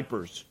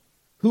vipers,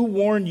 who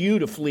warned you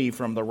to flee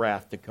from the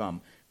wrath to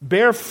come?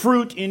 Bear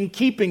fruit in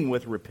keeping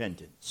with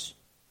repentance."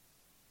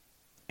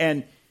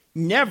 And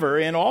never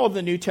in all of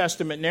the New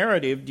Testament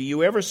narrative do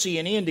you ever see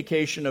any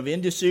indication of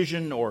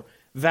indecision or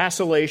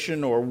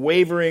vacillation or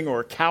wavering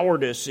or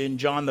cowardice in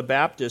John the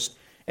Baptist.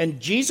 And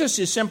Jesus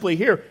is simply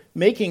here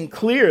making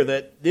clear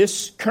that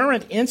this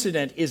current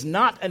incident is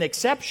not an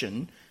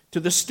exception to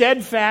the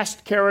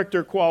steadfast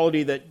character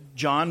quality that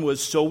John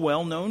was so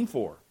well known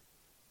for.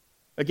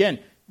 Again,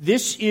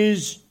 this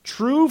is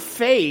true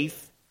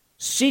faith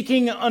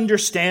seeking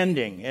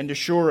understanding and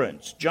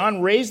assurance.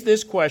 John raised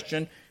this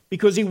question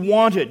because he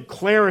wanted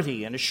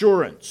clarity and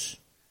assurance.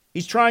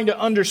 He's trying to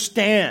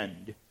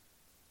understand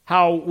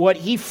how what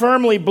he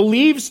firmly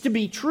believes to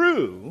be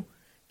true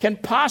can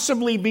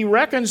possibly be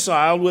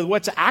reconciled with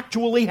what's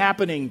actually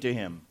happening to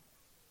him.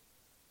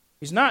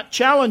 He's not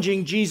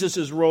challenging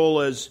Jesus' role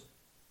as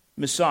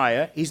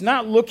Messiah. He's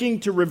not looking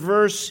to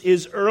reverse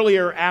his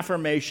earlier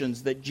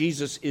affirmations that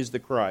Jesus is the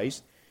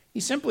Christ.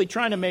 He's simply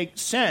trying to make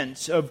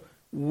sense of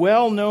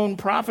well-known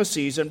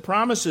prophecies and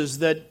promises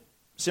that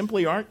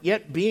simply aren't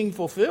yet being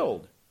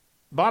fulfilled.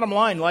 Bottom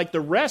line, like the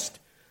rest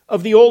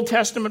of the Old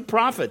Testament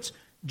prophets,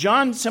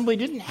 John simply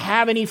didn't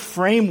have any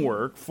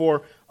framework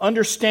for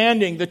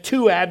understanding the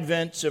two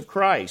advents of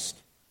Christ.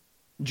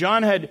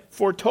 John had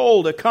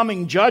foretold a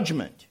coming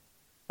judgment,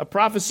 a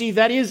prophecy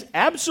that is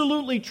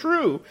absolutely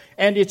true,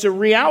 and it's a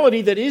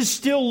reality that is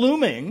still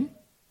looming,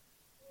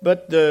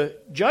 but the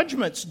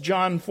judgments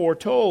John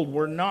foretold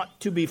were not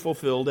to be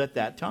fulfilled at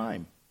that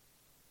time.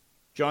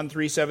 John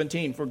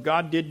 3:17, "For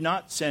God did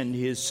not send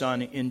his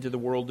Son into the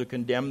world to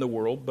condemn the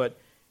world, but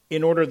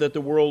in order that the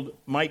world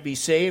might be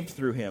saved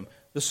through him.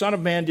 The Son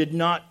of Man did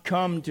not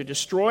come to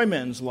destroy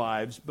men's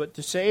lives, but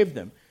to save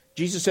them."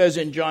 Jesus says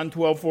in John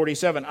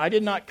 12:47, "I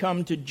did not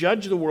come to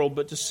judge the world,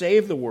 but to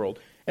save the world."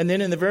 And then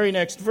in the very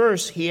next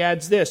verse, he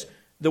adds this,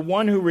 "The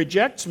one who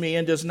rejects me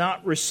and does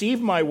not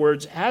receive my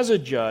words as a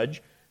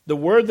judge, the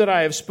word that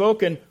I have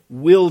spoken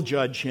will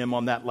judge him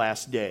on that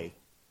last day."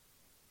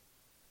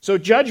 So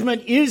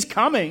judgment is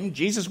coming.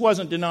 Jesus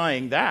wasn't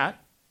denying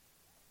that.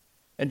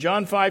 And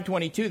John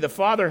 5:22, "The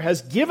Father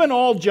has given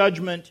all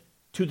judgment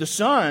to the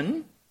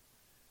Son."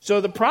 So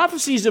the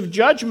prophecies of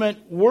judgment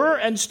were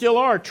and still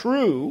are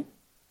true,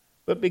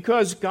 but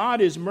because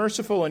God is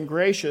merciful and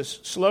gracious,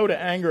 slow to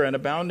anger and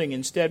abounding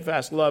in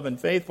steadfast love and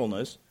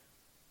faithfulness,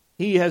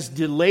 he has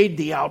delayed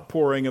the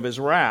outpouring of his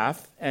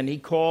wrath, and he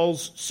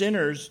calls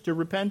sinners to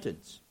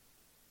repentance.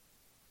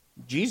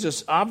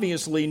 Jesus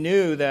obviously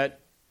knew that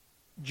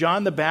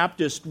John the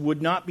Baptist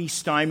would not be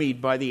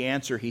stymied by the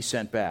answer he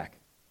sent back.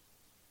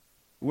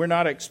 We're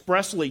not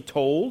expressly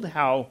told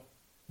how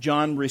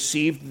John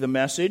received the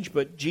message,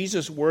 but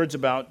Jesus' words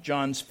about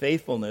John's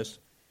faithfulness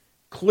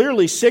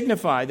clearly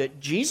signify that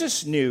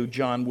Jesus knew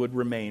John would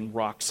remain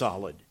rock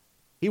solid.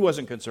 He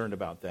wasn't concerned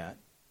about that.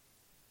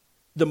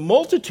 The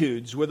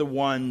multitudes were the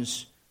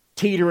ones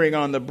teetering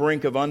on the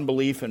brink of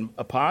unbelief and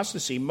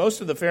apostasy.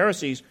 Most of the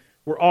Pharisees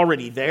were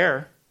already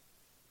there,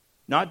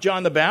 not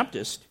John the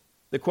Baptist.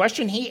 The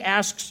question he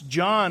asks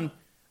John,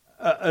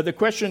 the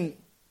question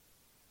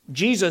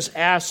Jesus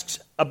asks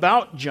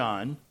about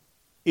John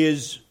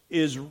is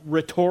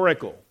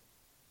rhetorical.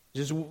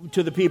 Just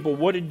to the people,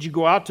 what did you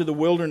go out to the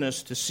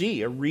wilderness to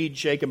see? A reed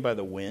shaken by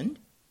the wind?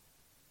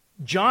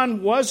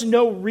 John was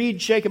no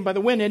reed shaken by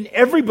the wind, and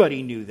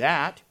everybody knew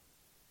that.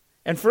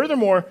 And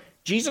furthermore,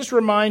 Jesus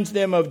reminds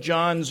them of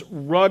John's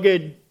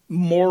rugged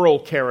moral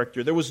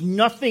character. There was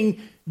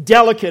nothing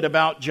delicate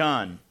about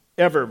John,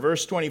 ever.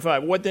 Verse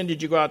 25, "What then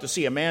did you go out to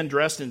see? A man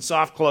dressed in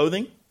soft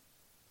clothing?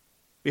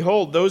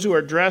 Behold, those who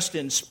are dressed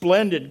in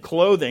splendid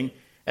clothing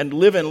and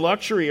live in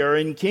luxury are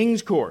in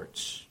king's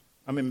courts."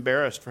 I'm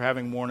embarrassed for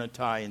having worn a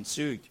tie and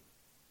suit.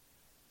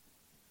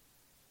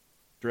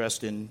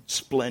 Dressed in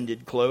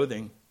splendid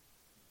clothing.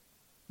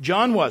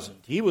 John wasn't.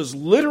 He was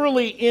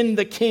literally in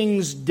the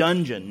king's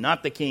dungeon,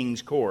 not the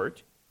king's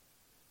court.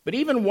 But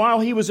even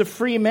while he was a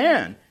free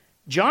man,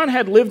 John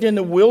had lived in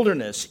the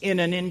wilderness in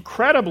an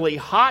incredibly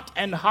hot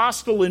and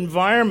hostile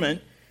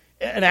environment,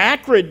 an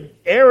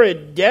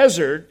arid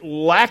desert,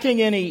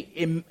 lacking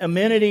any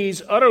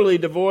amenities, utterly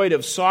devoid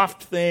of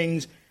soft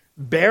things,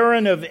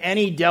 barren of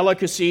any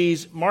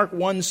delicacies. Mark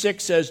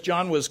 1:6 says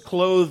John was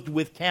clothed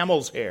with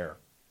camel's hair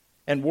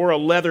and wore a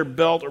leather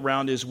belt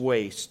around his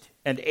waist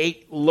and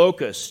ate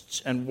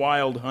locusts and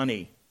wild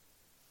honey.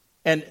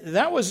 And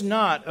that was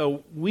not a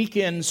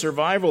weekend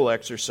survival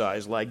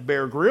exercise like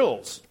Bear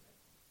Grylls.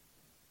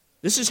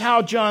 This is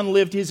how John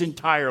lived his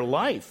entire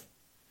life.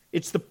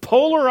 It's the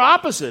polar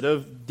opposite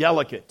of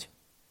delicate.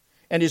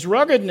 And his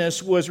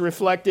ruggedness was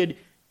reflected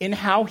in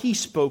how he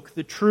spoke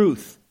the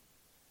truth.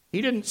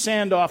 He didn't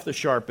sand off the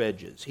sharp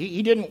edges.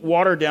 He didn't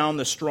water down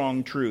the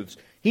strong truths.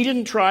 He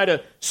didn't try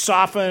to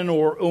soften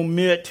or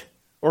omit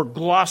or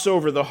gloss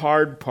over the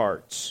hard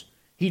parts.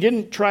 He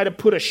didn't try to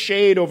put a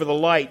shade over the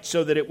light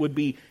so that it would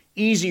be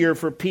easier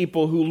for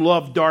people who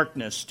love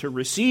darkness to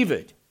receive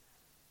it.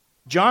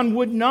 John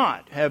would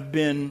not have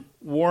been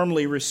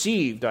warmly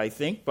received, I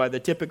think, by the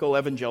typical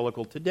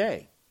evangelical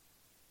today.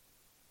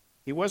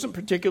 He wasn't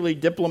particularly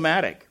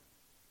diplomatic.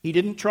 He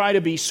didn't try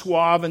to be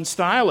suave and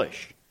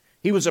stylish.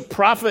 He was a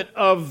prophet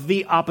of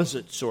the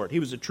opposite sort. He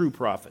was a true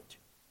prophet.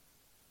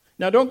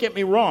 Now, don't get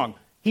me wrong.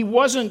 He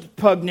wasn't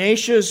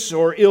pugnacious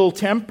or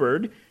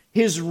ill-tempered.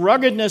 His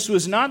ruggedness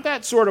was not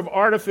that sort of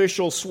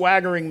artificial,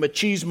 swaggering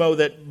machismo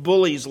that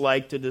bullies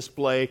like to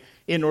display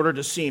in order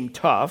to seem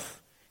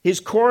tough. His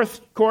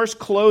coarse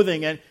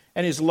clothing and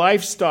his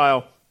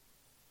lifestyle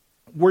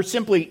were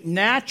simply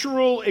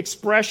natural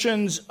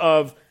expressions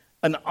of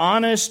an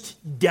honest,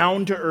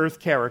 down-to-earth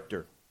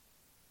character.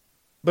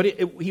 But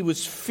he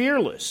was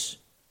fearless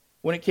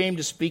when it came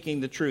to speaking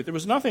the truth. There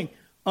was nothing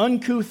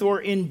uncouth or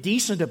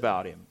indecent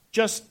about him.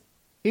 Just,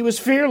 he was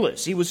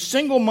fearless. He was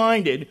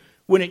single-minded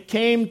when it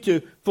came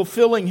to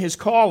fulfilling his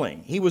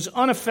calling. He was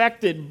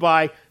unaffected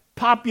by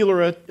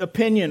popular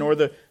opinion or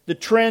the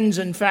trends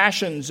and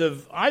fashions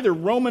of either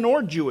Roman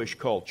or Jewish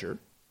culture.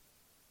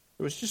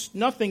 There was just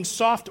nothing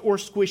soft or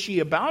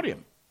squishy about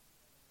him.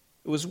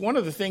 It was one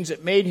of the things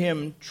that made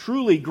him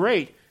truly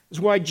great. Is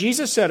why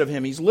Jesus said of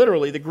him, he's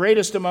literally the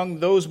greatest among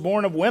those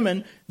born of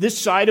women this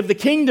side of the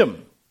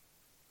kingdom.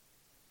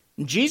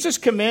 And Jesus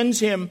commends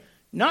him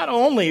not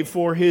only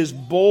for his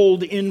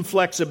bold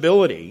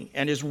inflexibility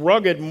and his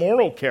rugged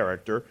moral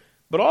character,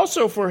 but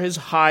also for his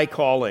high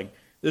calling.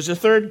 There's a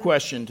third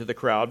question to the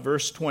crowd,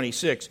 verse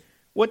 26.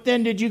 What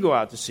then did you go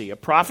out to see? A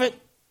prophet?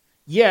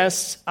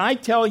 Yes, I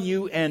tell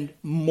you, and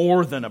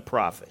more than a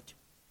prophet.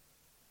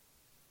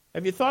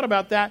 Have you thought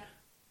about that?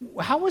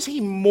 How was he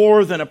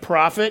more than a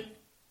prophet?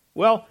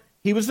 Well,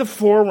 he was the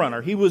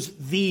forerunner. He was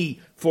the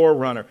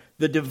forerunner,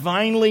 the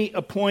divinely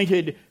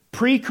appointed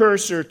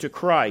precursor to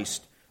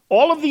Christ.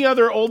 All of the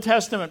other Old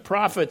Testament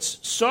prophets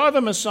saw the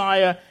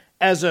Messiah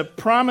as a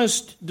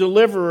promised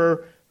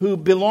deliverer who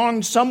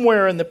belonged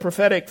somewhere in the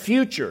prophetic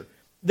future.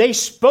 They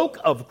spoke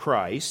of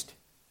Christ.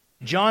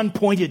 John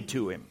pointed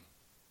to him.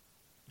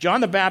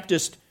 John the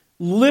Baptist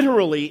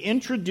literally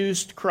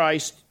introduced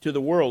Christ to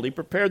the world. He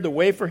prepared the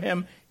way for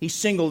him. He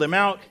singled him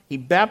out. He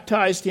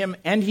baptized him,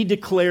 and he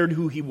declared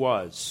who he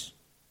was.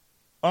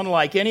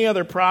 Unlike any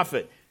other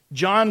prophet,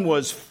 John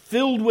was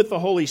filled with the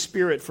Holy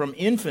Spirit from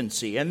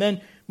infancy. And then,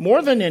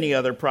 more than any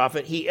other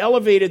prophet, he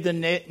elevated the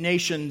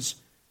nation's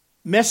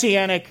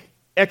messianic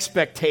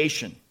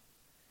expectation.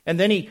 And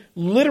then he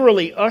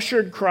literally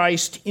ushered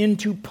Christ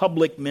into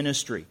public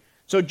ministry.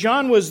 So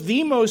John was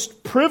the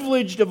most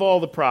privileged of all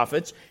the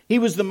prophets. He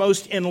was the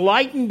most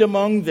enlightened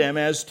among them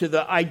as to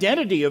the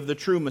identity of the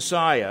true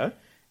Messiah.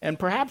 And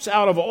perhaps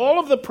out of all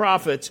of the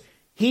prophets,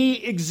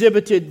 he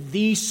exhibited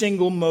the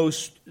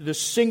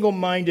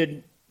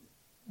single-minded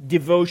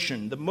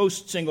devotion, the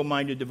most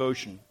single-minded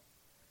devotion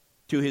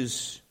to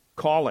his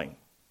calling.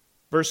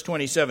 Verse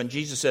 27,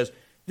 Jesus says,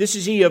 "This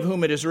is he of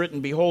whom it is written,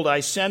 Behold,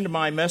 I send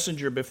my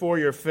messenger before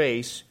your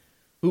face,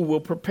 who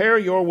will prepare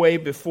your way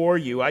before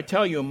you. I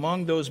tell you,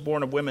 among those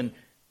born of women,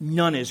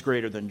 none is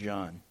greater than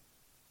John."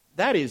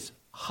 That is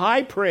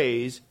high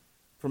praise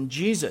from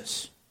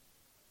Jesus.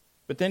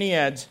 But then he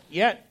adds,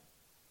 "Yet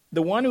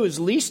the one who is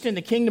least in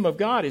the kingdom of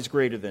God is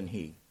greater than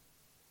he."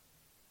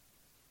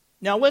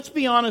 Now let's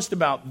be honest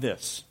about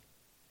this.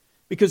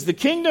 Because the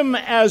kingdom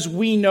as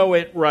we know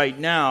it right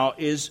now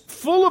is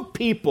full of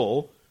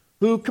people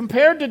who,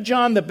 compared to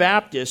John the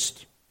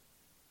Baptist,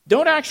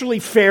 don't actually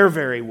fare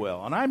very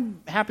well. And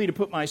I'm happy to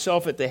put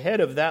myself at the head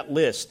of that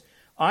list.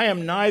 I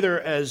am neither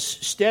as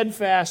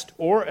steadfast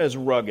or as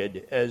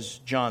rugged as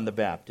John the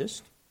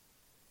Baptist.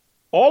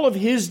 All of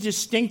his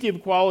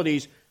distinctive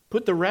qualities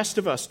put the rest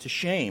of us to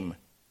shame.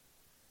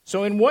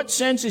 So in what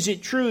sense is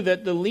it true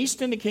that the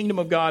least in the kingdom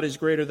of God is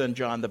greater than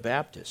John the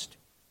Baptist?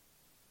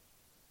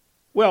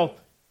 Well,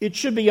 it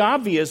should be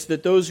obvious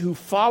that those who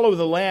follow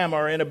the Lamb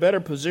are in a better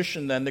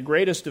position than the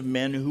greatest of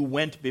men who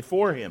went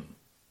before him.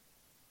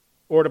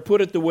 Or to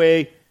put it the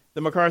way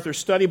the MacArthur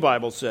Study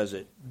Bible says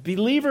it,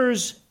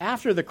 believers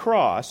after the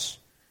cross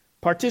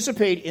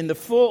participate in the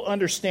full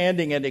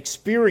understanding and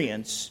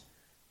experience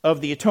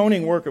of the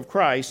atoning work of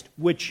Christ,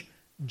 which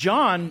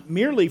John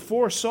merely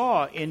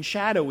foresaw in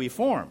shadowy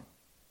form.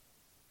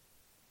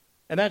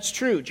 And that's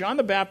true. John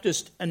the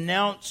Baptist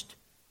announced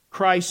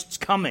Christ's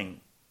coming.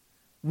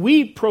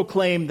 We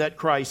proclaim that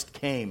Christ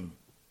came.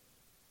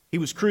 He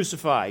was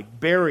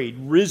crucified, buried,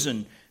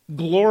 risen,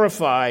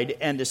 glorified,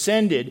 and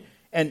ascended,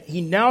 and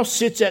he now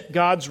sits at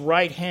God's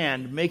right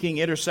hand making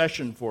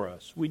intercession for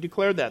us. We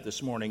declared that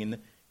this morning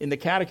in the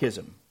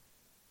Catechism.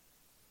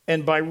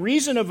 And by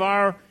reason of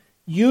our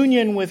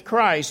union with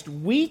Christ,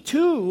 we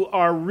too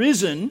are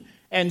risen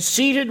and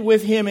seated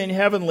with him in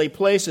heavenly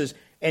places.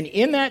 And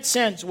in that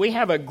sense, we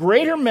have a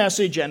greater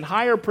message and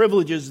higher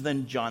privileges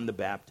than John the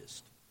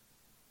Baptist.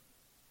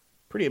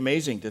 Pretty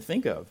amazing to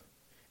think of.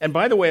 And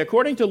by the way,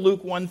 according to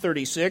Luke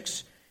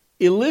 1:36,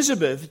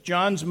 Elizabeth,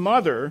 John's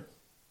mother,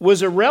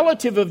 was a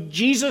relative of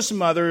Jesus'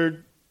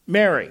 mother,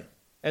 Mary.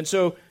 And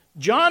so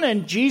John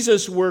and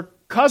Jesus were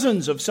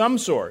cousins of some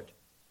sort.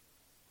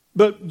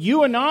 But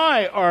you and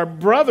I are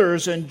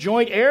brothers and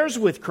joint heirs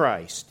with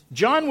Christ.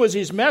 John was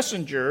his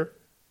messenger.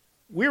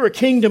 We're a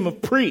kingdom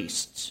of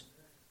priests.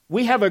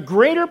 We have a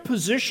greater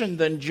position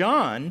than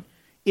John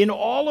in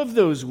all of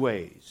those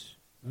ways.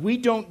 We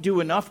don't do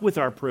enough with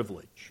our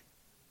privilege.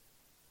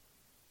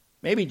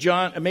 Maybe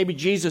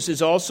Jesus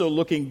is also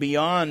looking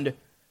beyond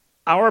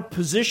our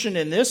position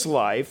in this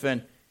life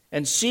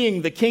and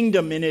seeing the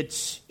kingdom in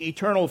its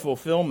eternal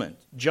fulfillment.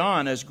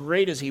 John, as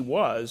great as he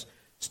was,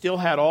 still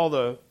had all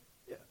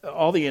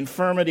the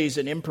infirmities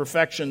and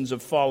imperfections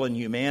of fallen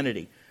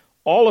humanity.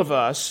 All of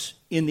us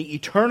in the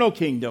eternal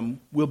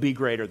kingdom will be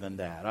greater than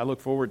that. I look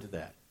forward to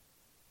that.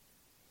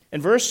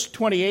 And verse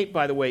 28,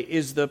 by the way,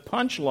 is the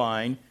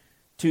punchline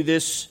to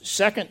this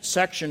second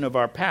section of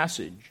our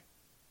passage.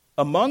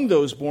 Among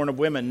those born of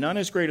women, none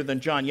is greater than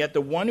John, yet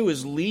the one who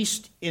is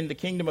least in the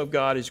kingdom of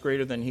God is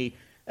greater than he.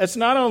 That's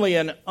not only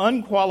an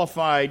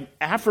unqualified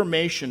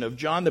affirmation of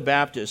John the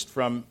Baptist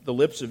from the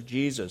lips of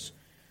Jesus,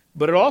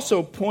 but it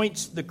also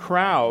points the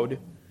crowd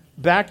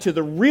back to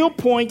the real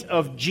point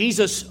of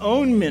Jesus'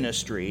 own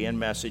ministry and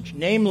message,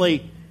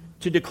 namely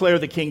to declare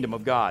the kingdom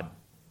of God.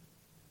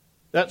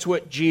 That's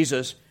what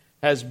Jesus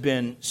has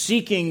been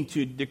seeking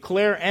to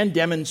declare and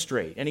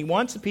demonstrate. And he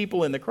wants the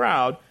people in the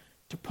crowd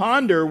to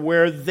ponder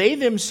where they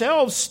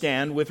themselves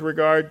stand with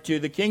regard to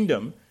the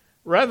kingdom,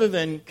 rather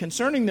than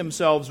concerning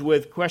themselves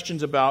with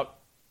questions about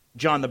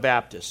John the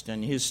Baptist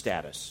and his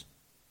status.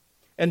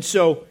 And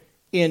so,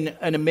 in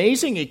an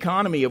amazing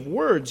economy of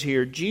words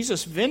here,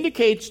 Jesus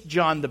vindicates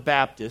John the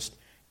Baptist,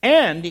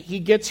 and he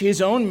gets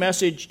his own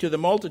message to the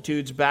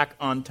multitudes back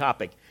on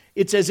topic.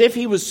 It's as if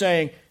he was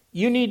saying,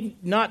 you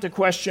need not to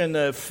question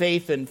the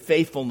faith and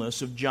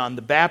faithfulness of John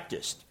the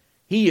Baptist.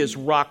 He is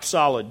rock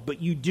solid.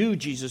 But you do,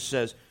 Jesus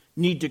says,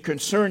 need to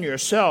concern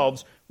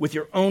yourselves with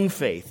your own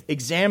faith.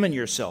 Examine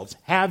yourselves.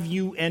 Have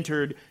you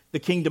entered the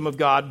kingdom of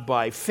God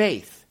by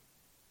faith?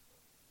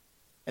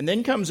 And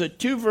then comes a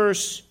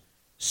two-verse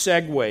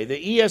segue.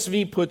 The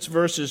ESV puts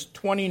verses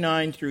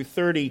 29 through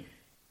 30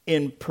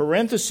 in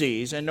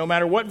parentheses, and no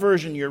matter what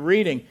version you're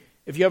reading,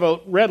 if you have a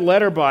red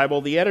letter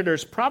Bible, the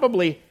editors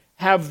probably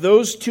have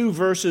those two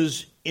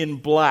verses in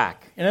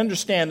black. And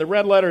understand, the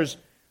red letters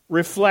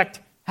reflect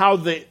how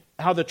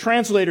the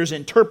translators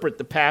interpret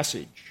the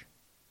passage.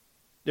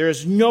 There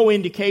is no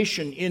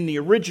indication in the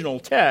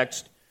original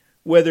text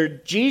whether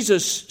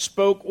Jesus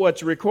spoke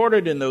what's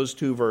recorded in those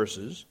two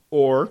verses,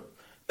 or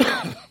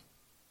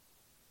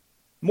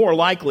more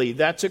likely,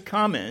 that's a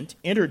comment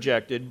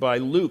interjected by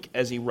Luke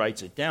as he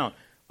writes it down.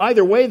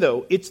 Either way,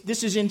 though,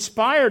 this is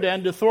inspired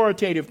and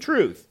authoritative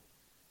truth.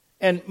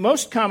 And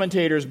most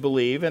commentators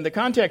believe, and the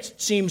context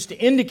seems to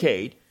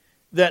indicate,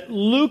 that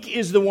Luke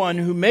is the one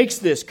who makes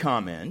this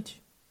comment.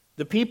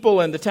 The people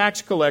and the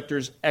tax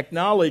collectors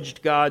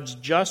acknowledged God's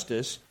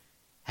justice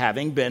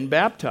having been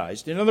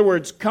baptized. In other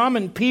words,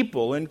 common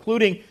people,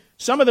 including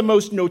some of the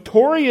most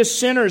notorious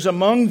sinners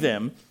among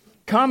them,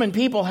 common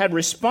people had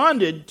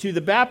responded to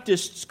the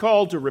Baptist's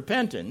call to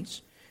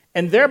repentance,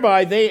 and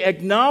thereby they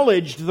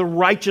acknowledged the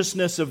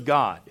righteousness of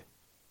God.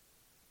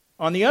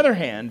 On the other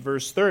hand,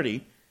 verse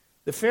 30,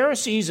 the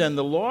Pharisees and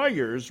the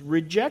lawyers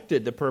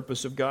rejected the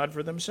purpose of God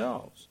for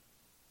themselves.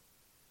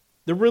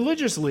 The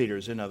religious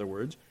leaders, in other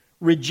words,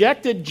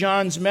 rejected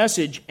John's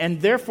message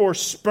and therefore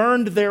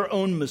spurned their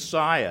own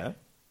Messiah.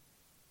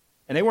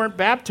 And they weren't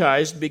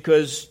baptized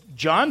because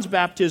John's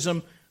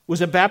baptism was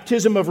a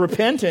baptism of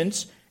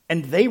repentance,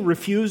 and they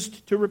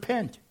refused to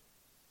repent.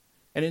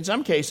 And in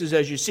some cases,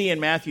 as you see in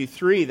Matthew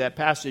 3, that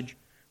passage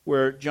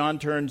where John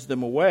turns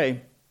them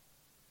away,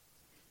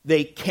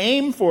 they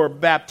came for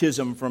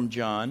baptism from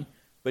John,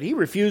 but he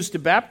refused to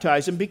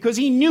baptize them because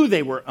he knew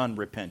they were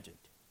unrepentant.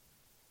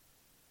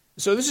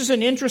 So this is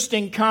an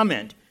interesting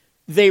comment.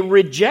 They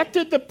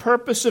rejected the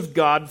purpose of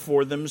God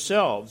for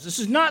themselves. This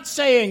is not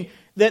saying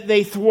that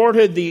they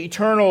thwarted the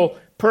eternal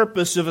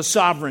purpose of a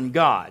sovereign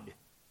God,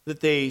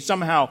 that they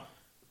somehow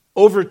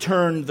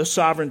overturned the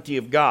sovereignty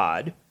of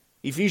God.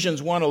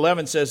 Ephesians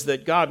 1:11 says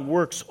that God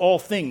works all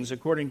things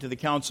according to the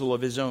counsel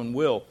of his own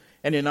will.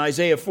 And in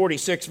Isaiah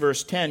 46,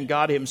 verse 10,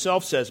 God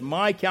himself says,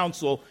 my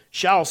counsel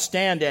shall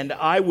stand, and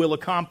I will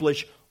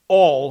accomplish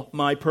all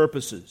my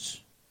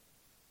purposes.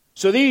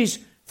 So these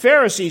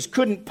Pharisees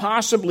couldn't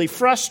possibly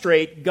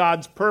frustrate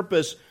God's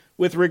purpose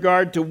with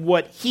regard to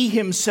what he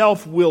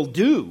himself will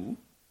do,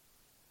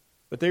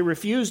 but they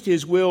refused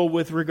his will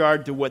with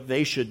regard to what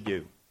they should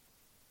do.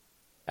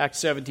 Acts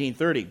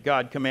 17:30,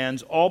 God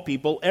commands all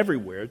people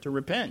everywhere to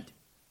repent.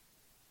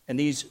 And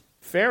these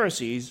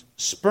Pharisees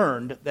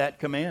spurned that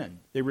command.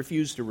 They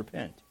refused to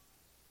repent.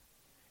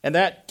 And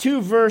that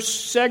two-verse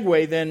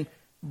segue then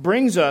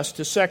brings us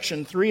to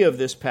section 3 of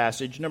this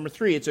passage. Number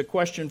 3, it's a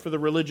question for the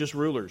religious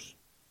rulers.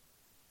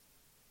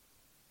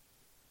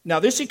 Now,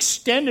 this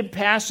extended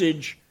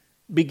passage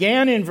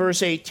began in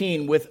verse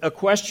 18 with a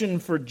question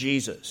for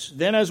Jesus.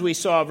 Then, as we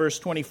saw, verse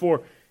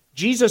 24,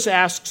 Jesus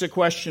asks a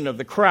question of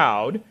the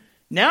crowd.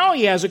 Now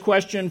he has a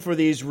question for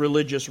these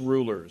religious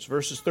rulers.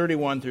 Verses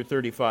 31 through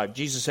 35,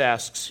 Jesus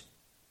asks,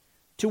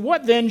 "To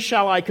what then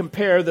shall I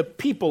compare the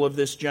people of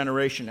this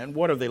generation, and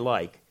what are they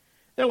like?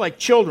 They're like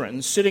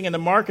children sitting in the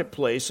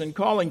marketplace and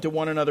calling to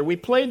one another, 'We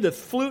played the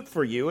flute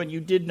for you, and you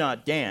did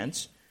not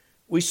dance.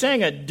 We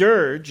sang a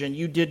dirge, and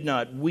you did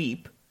not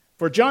weep.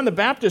 For John the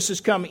Baptist has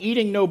come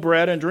eating no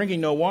bread and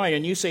drinking no wine,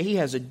 and you say he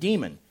has a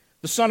demon.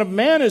 The Son of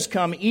Man has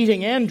come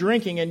eating and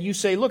drinking, and you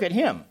say, look at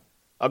him,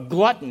 a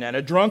glutton and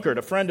a drunkard,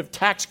 a friend of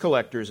tax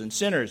collectors and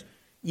sinners.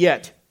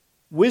 Yet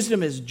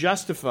wisdom is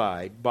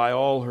justified by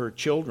all her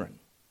children.'"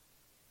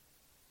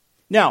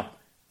 Now,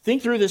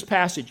 think through this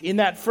passage. In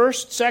that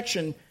first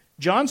section,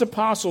 John's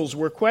apostles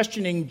were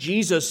questioning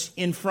Jesus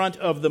in front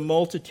of the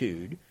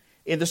multitude.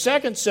 In the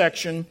second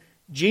section,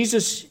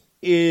 Jesus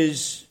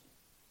is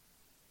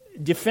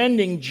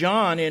defending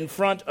John in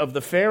front of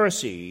the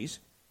Pharisees.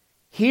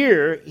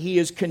 Here, he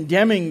is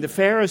condemning the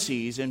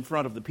Pharisees in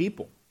front of the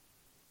people.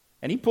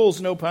 And he pulls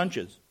no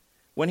punches.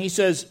 When he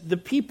says, the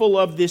people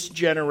of this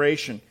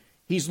generation,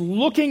 he's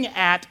looking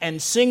at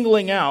and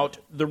singling out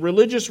the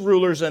religious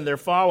rulers and their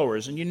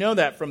followers. And you know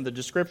that from the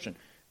description.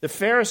 The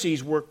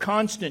Pharisees were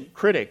constant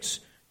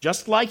critics,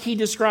 just like he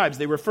describes.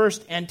 They were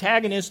first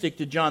antagonistic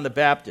to John the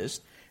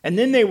Baptist, and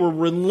then they were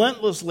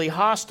relentlessly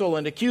hostile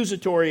and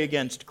accusatory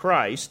against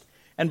Christ.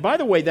 And by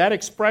the way, that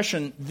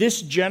expression,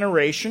 this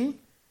generation,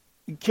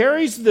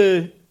 carries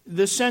the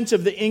sense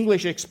of the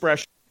English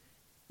expression,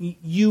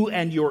 you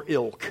and your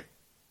ilk.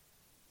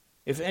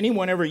 If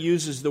anyone ever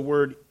uses the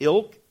word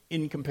ilk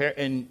in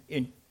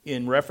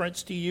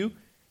reference to you,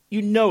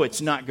 you know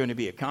it's not going to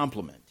be a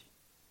compliment.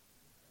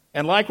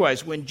 And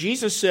likewise, when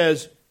Jesus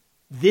says,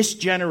 this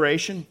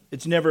generation,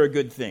 it's never a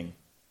good thing.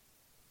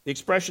 The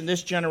expression,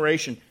 this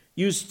generation,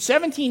 used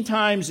 17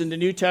 times in the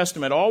New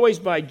Testament, always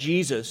by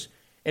Jesus.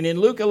 And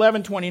in Luke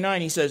 11:29,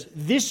 he says,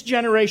 this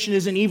generation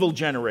is an evil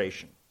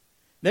generation.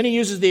 Then he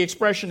uses the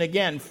expression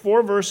again,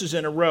 4 verses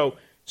in a row,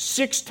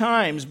 6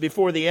 times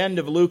before the end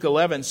of Luke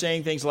 11,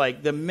 saying things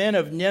like, the men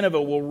of Nineveh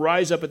will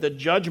rise up at the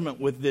judgment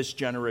with this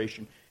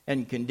generation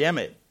and condemn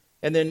it.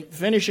 And then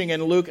finishing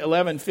in Luke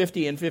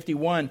 11:50 and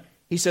 51,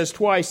 he says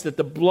twice that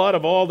the blood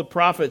of all the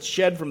prophets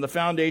shed from the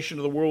foundation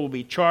of the world will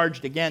be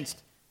charged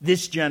against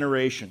this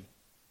generation.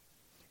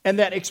 And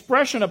that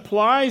expression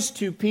applies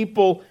to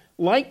people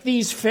like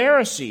these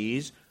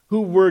Pharisees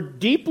who were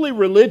deeply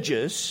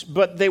religious,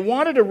 but they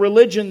wanted a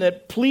religion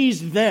that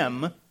pleased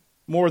them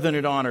more than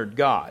it honored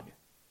God.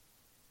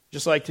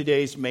 Just like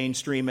today's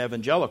mainstream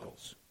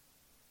evangelicals.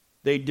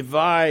 They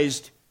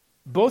devised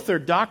both their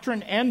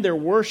doctrine and their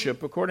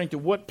worship according to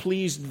what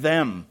pleased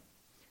them.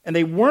 And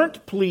they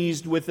weren't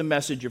pleased with the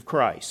message of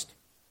Christ,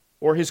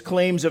 or his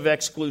claims of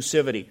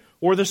exclusivity,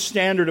 or the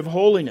standard of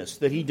holiness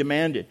that he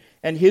demanded.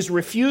 And his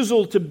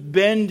refusal to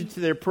bend to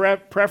their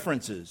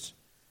preferences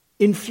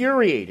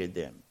infuriated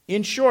them.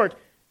 In short,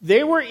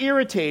 they were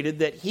irritated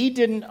that he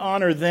didn't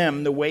honor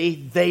them the way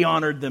they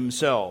honored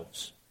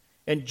themselves.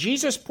 And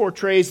Jesus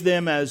portrays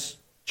them as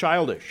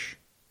childish,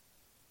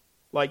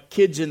 like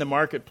kids in the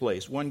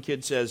marketplace. One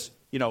kid says,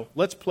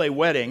 let's play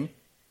wedding,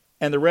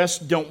 and the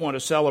rest don't want to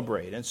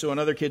celebrate. And so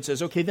another kid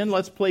says, okay, then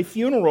let's play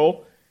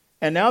funeral,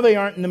 and now they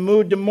aren't in the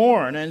mood to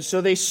mourn. And so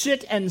they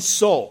sit and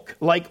sulk.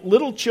 Like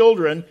little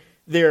children,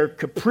 they're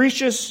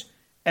capricious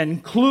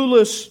and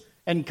clueless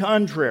and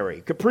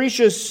contrary.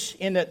 Capricious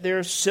in that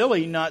they're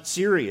silly, not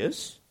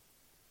serious.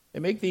 They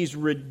make these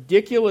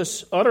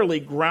ridiculous, utterly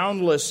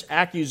groundless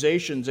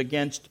accusations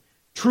against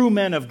true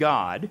men of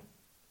God.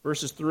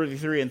 Verses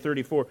 33 and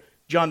 34,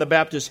 John the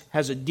Baptist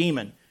has a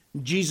demon.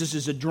 Jesus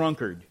is a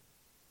drunkard.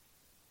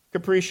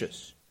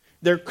 Capricious.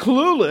 They're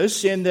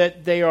clueless in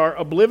that they are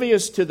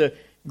oblivious to the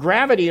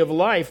gravity of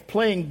life,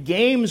 playing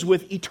games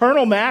with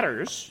eternal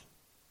matters,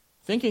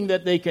 thinking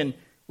that they can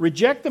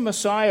reject the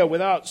Messiah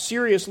without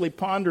seriously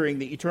pondering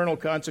the eternal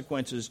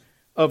consequences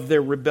of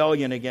their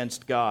rebellion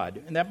against God.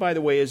 And that, by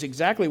the way, is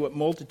exactly what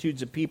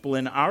multitudes of people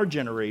in our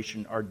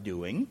generation are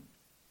doing.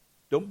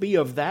 Don't be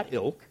of that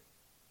ilk.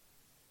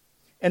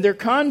 And they're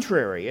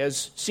contrary,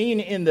 as seen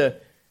in the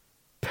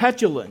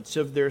petulance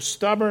of their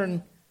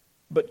stubborn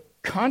but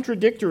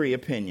contradictory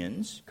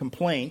opinions,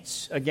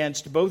 complaints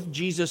against both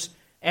Jesus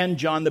and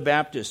John the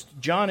Baptist.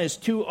 John is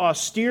too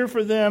austere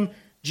for them.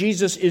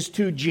 Jesus is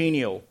too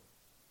genial.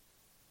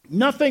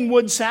 Nothing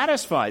would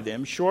satisfy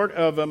them short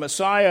of a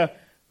Messiah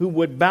who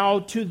would bow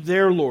to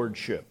their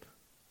lordship.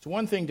 It's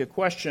one thing to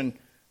question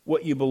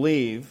what you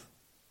believe.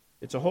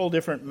 It's a whole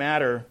different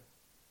matter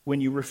when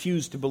you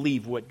refuse to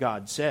believe what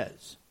God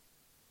says.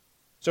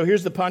 So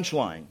here's the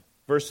punchline,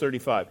 verse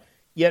 35.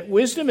 Yet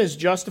wisdom is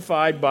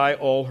justified by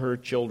all her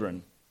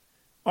children.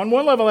 On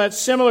one level, that's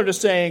similar to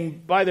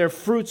saying, by their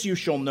fruits you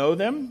shall know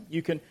them.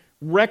 You can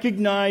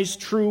recognize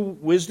true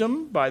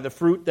wisdom by the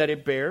fruit that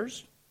it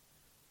bears.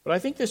 But I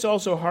think this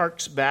also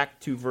harks back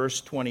to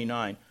verse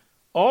 29.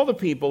 All the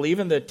people,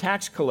 even the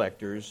tax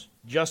collectors,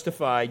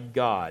 justified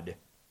God.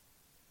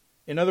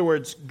 In other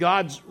words,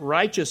 God's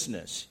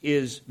righteousness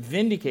is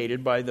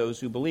vindicated by those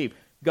who believe.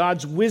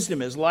 God's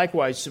wisdom is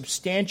likewise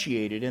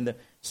substantiated in the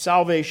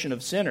salvation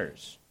of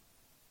sinners.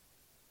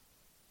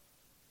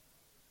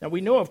 Now we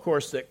know, of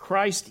course, that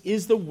Christ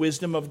is the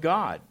wisdom of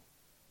God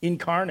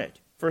incarnate.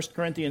 1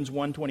 Corinthians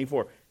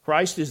 1:24.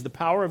 Christ is the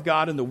power of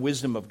God and the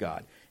wisdom of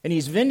God. And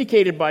he's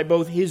vindicated by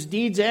both his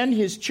deeds and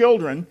his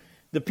children,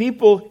 the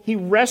people he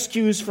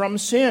rescues from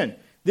sin.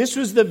 This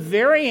was the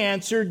very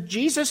answer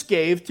Jesus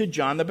gave to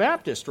John the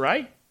Baptist,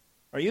 right?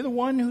 Are you the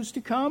one who's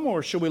to come,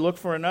 or shall we look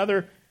for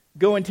another?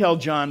 Go and tell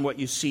John what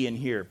you see and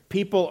hear.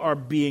 People are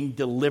being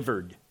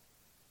delivered.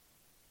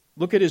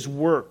 Look at his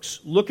works.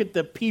 Look at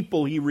the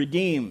people he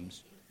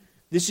redeems.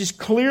 This is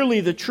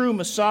clearly the true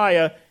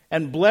Messiah,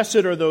 and blessed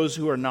are those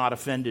who are not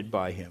offended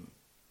by him.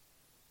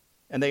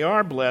 And they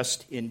are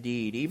blessed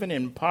indeed, even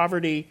in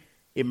poverty,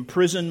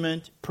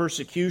 imprisonment,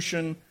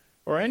 persecution,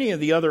 or any of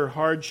the other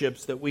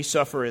hardships that we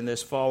suffer in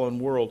this fallen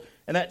world.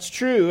 And that's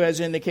true, as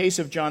in the case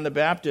of John the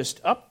Baptist,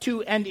 up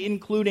to and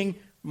including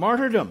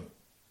martyrdom.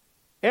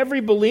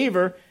 Every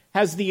believer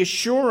has the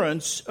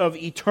assurance of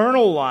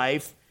eternal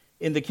life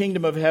in the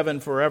kingdom of heaven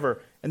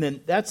forever. And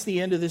then that's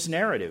the end of this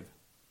narrative.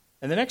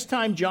 And the next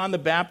time John the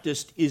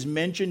Baptist is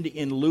mentioned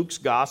in Luke's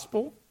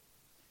gospel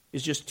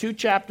is just 2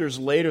 chapters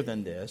later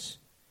than this.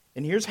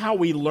 And here's how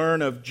we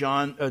learn of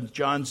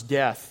John's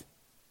death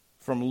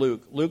from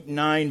Luke. Luke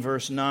 9,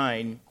 verse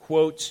 9,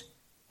 quotes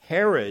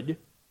Herod,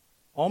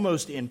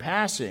 almost in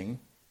passing,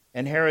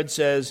 and Herod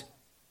says,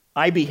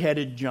 "I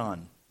beheaded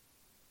John."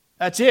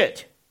 That's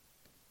it.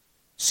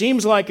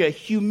 Seems like a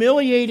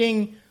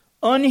humiliating,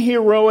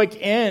 unheroic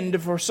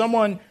end for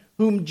someone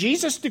whom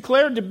Jesus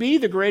declared to be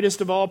the greatest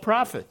of all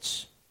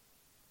prophets.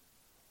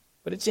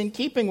 But it's in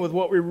keeping with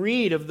what we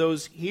read of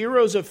those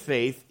heroes of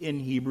faith in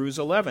Hebrews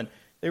 11.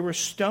 They were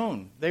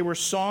stoned. They were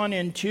sawn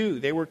in two.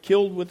 They were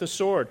killed with the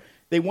sword.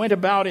 They went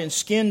about in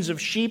skins of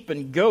sheep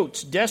and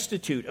goats,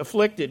 destitute,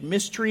 afflicted,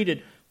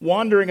 mistreated,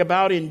 wandering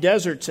about in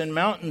deserts and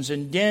mountains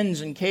and dens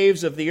and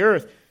caves of the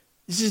earth.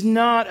 This is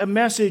not a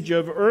message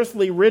of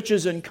earthly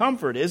riches and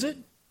comfort, is it?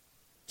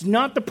 It's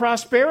not the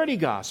prosperity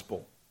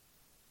gospel.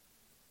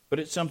 But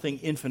it's something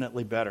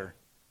infinitely better.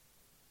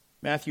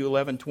 Matthew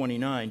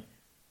 11:29,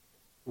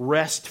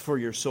 rest for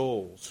your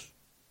souls.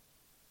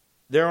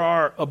 There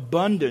are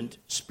abundant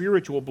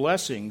spiritual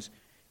blessings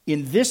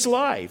in this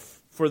life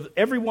for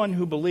everyone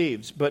who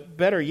believes, but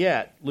better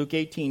yet, Luke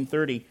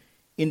 18:30,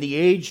 in the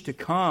age to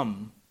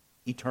come,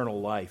 eternal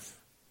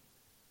life.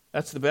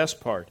 That's the best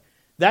part.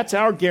 That's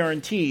our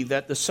guarantee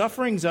that the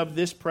sufferings of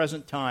this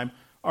present time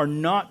are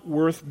not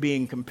worth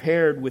being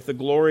compared with the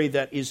glory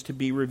that is to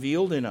be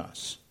revealed in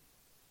us.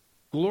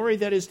 Glory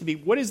that is to be,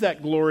 what is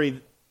that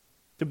glory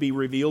to be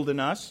revealed in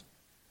us?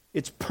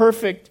 It's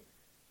perfect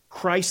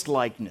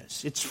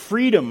Christ-likeness. It's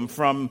freedom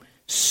from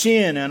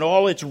sin and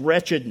all its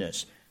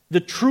wretchedness. The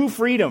true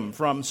freedom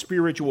from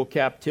spiritual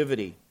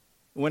captivity.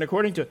 When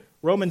according to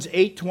Romans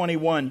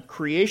 8:21,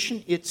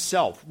 creation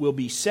itself will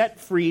be set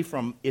free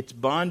from its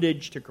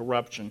bondage to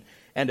corruption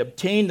and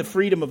obtain the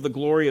freedom of the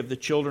glory of the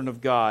children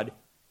of God.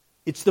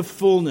 It's the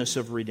fullness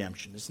of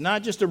redemption. It's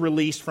not just a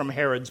release from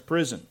Herod's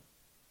prison,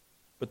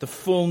 but the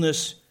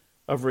fullness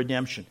of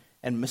redemption.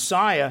 And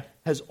Messiah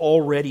has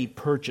already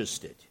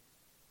purchased it.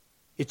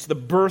 It's the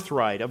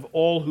birthright of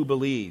all who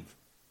believe.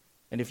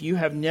 And if you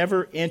have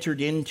never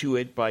entered into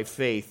it by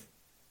faith,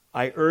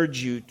 I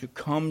urge you to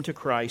come to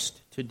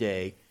Christ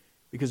today,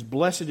 because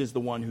blessed is the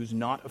one who's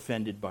not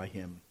offended by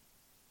him.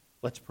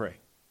 Let's pray.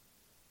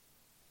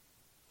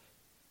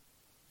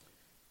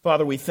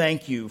 Father, we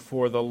thank you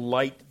for the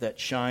light that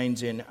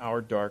shines in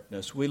our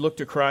darkness. We look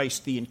to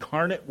Christ, the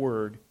incarnate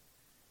Word,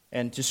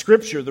 and to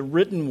Scripture, the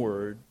written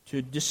Word,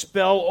 to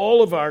dispel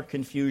all of our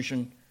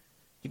confusion,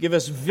 to give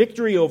us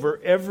victory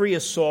over every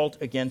assault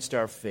against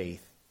our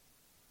faith,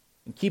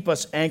 and keep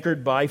us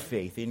anchored by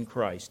faith in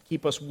Christ.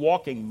 Keep us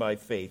walking by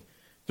faith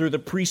through the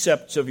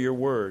precepts of your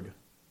Word.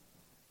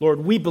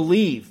 Lord, we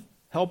believe.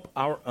 Help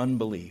our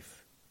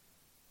unbelief.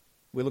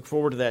 We look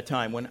forward to that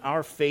time when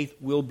our faith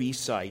will be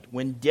sight,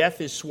 when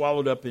death is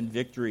swallowed up in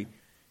victory,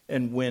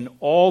 and when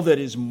all that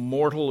is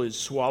mortal is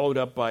swallowed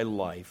up by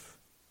life.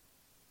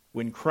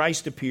 When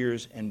Christ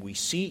appears and we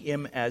see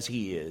him as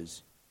he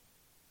is.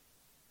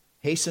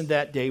 Hasten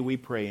that day, we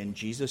pray, in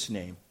Jesus'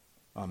 name.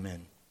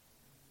 Amen.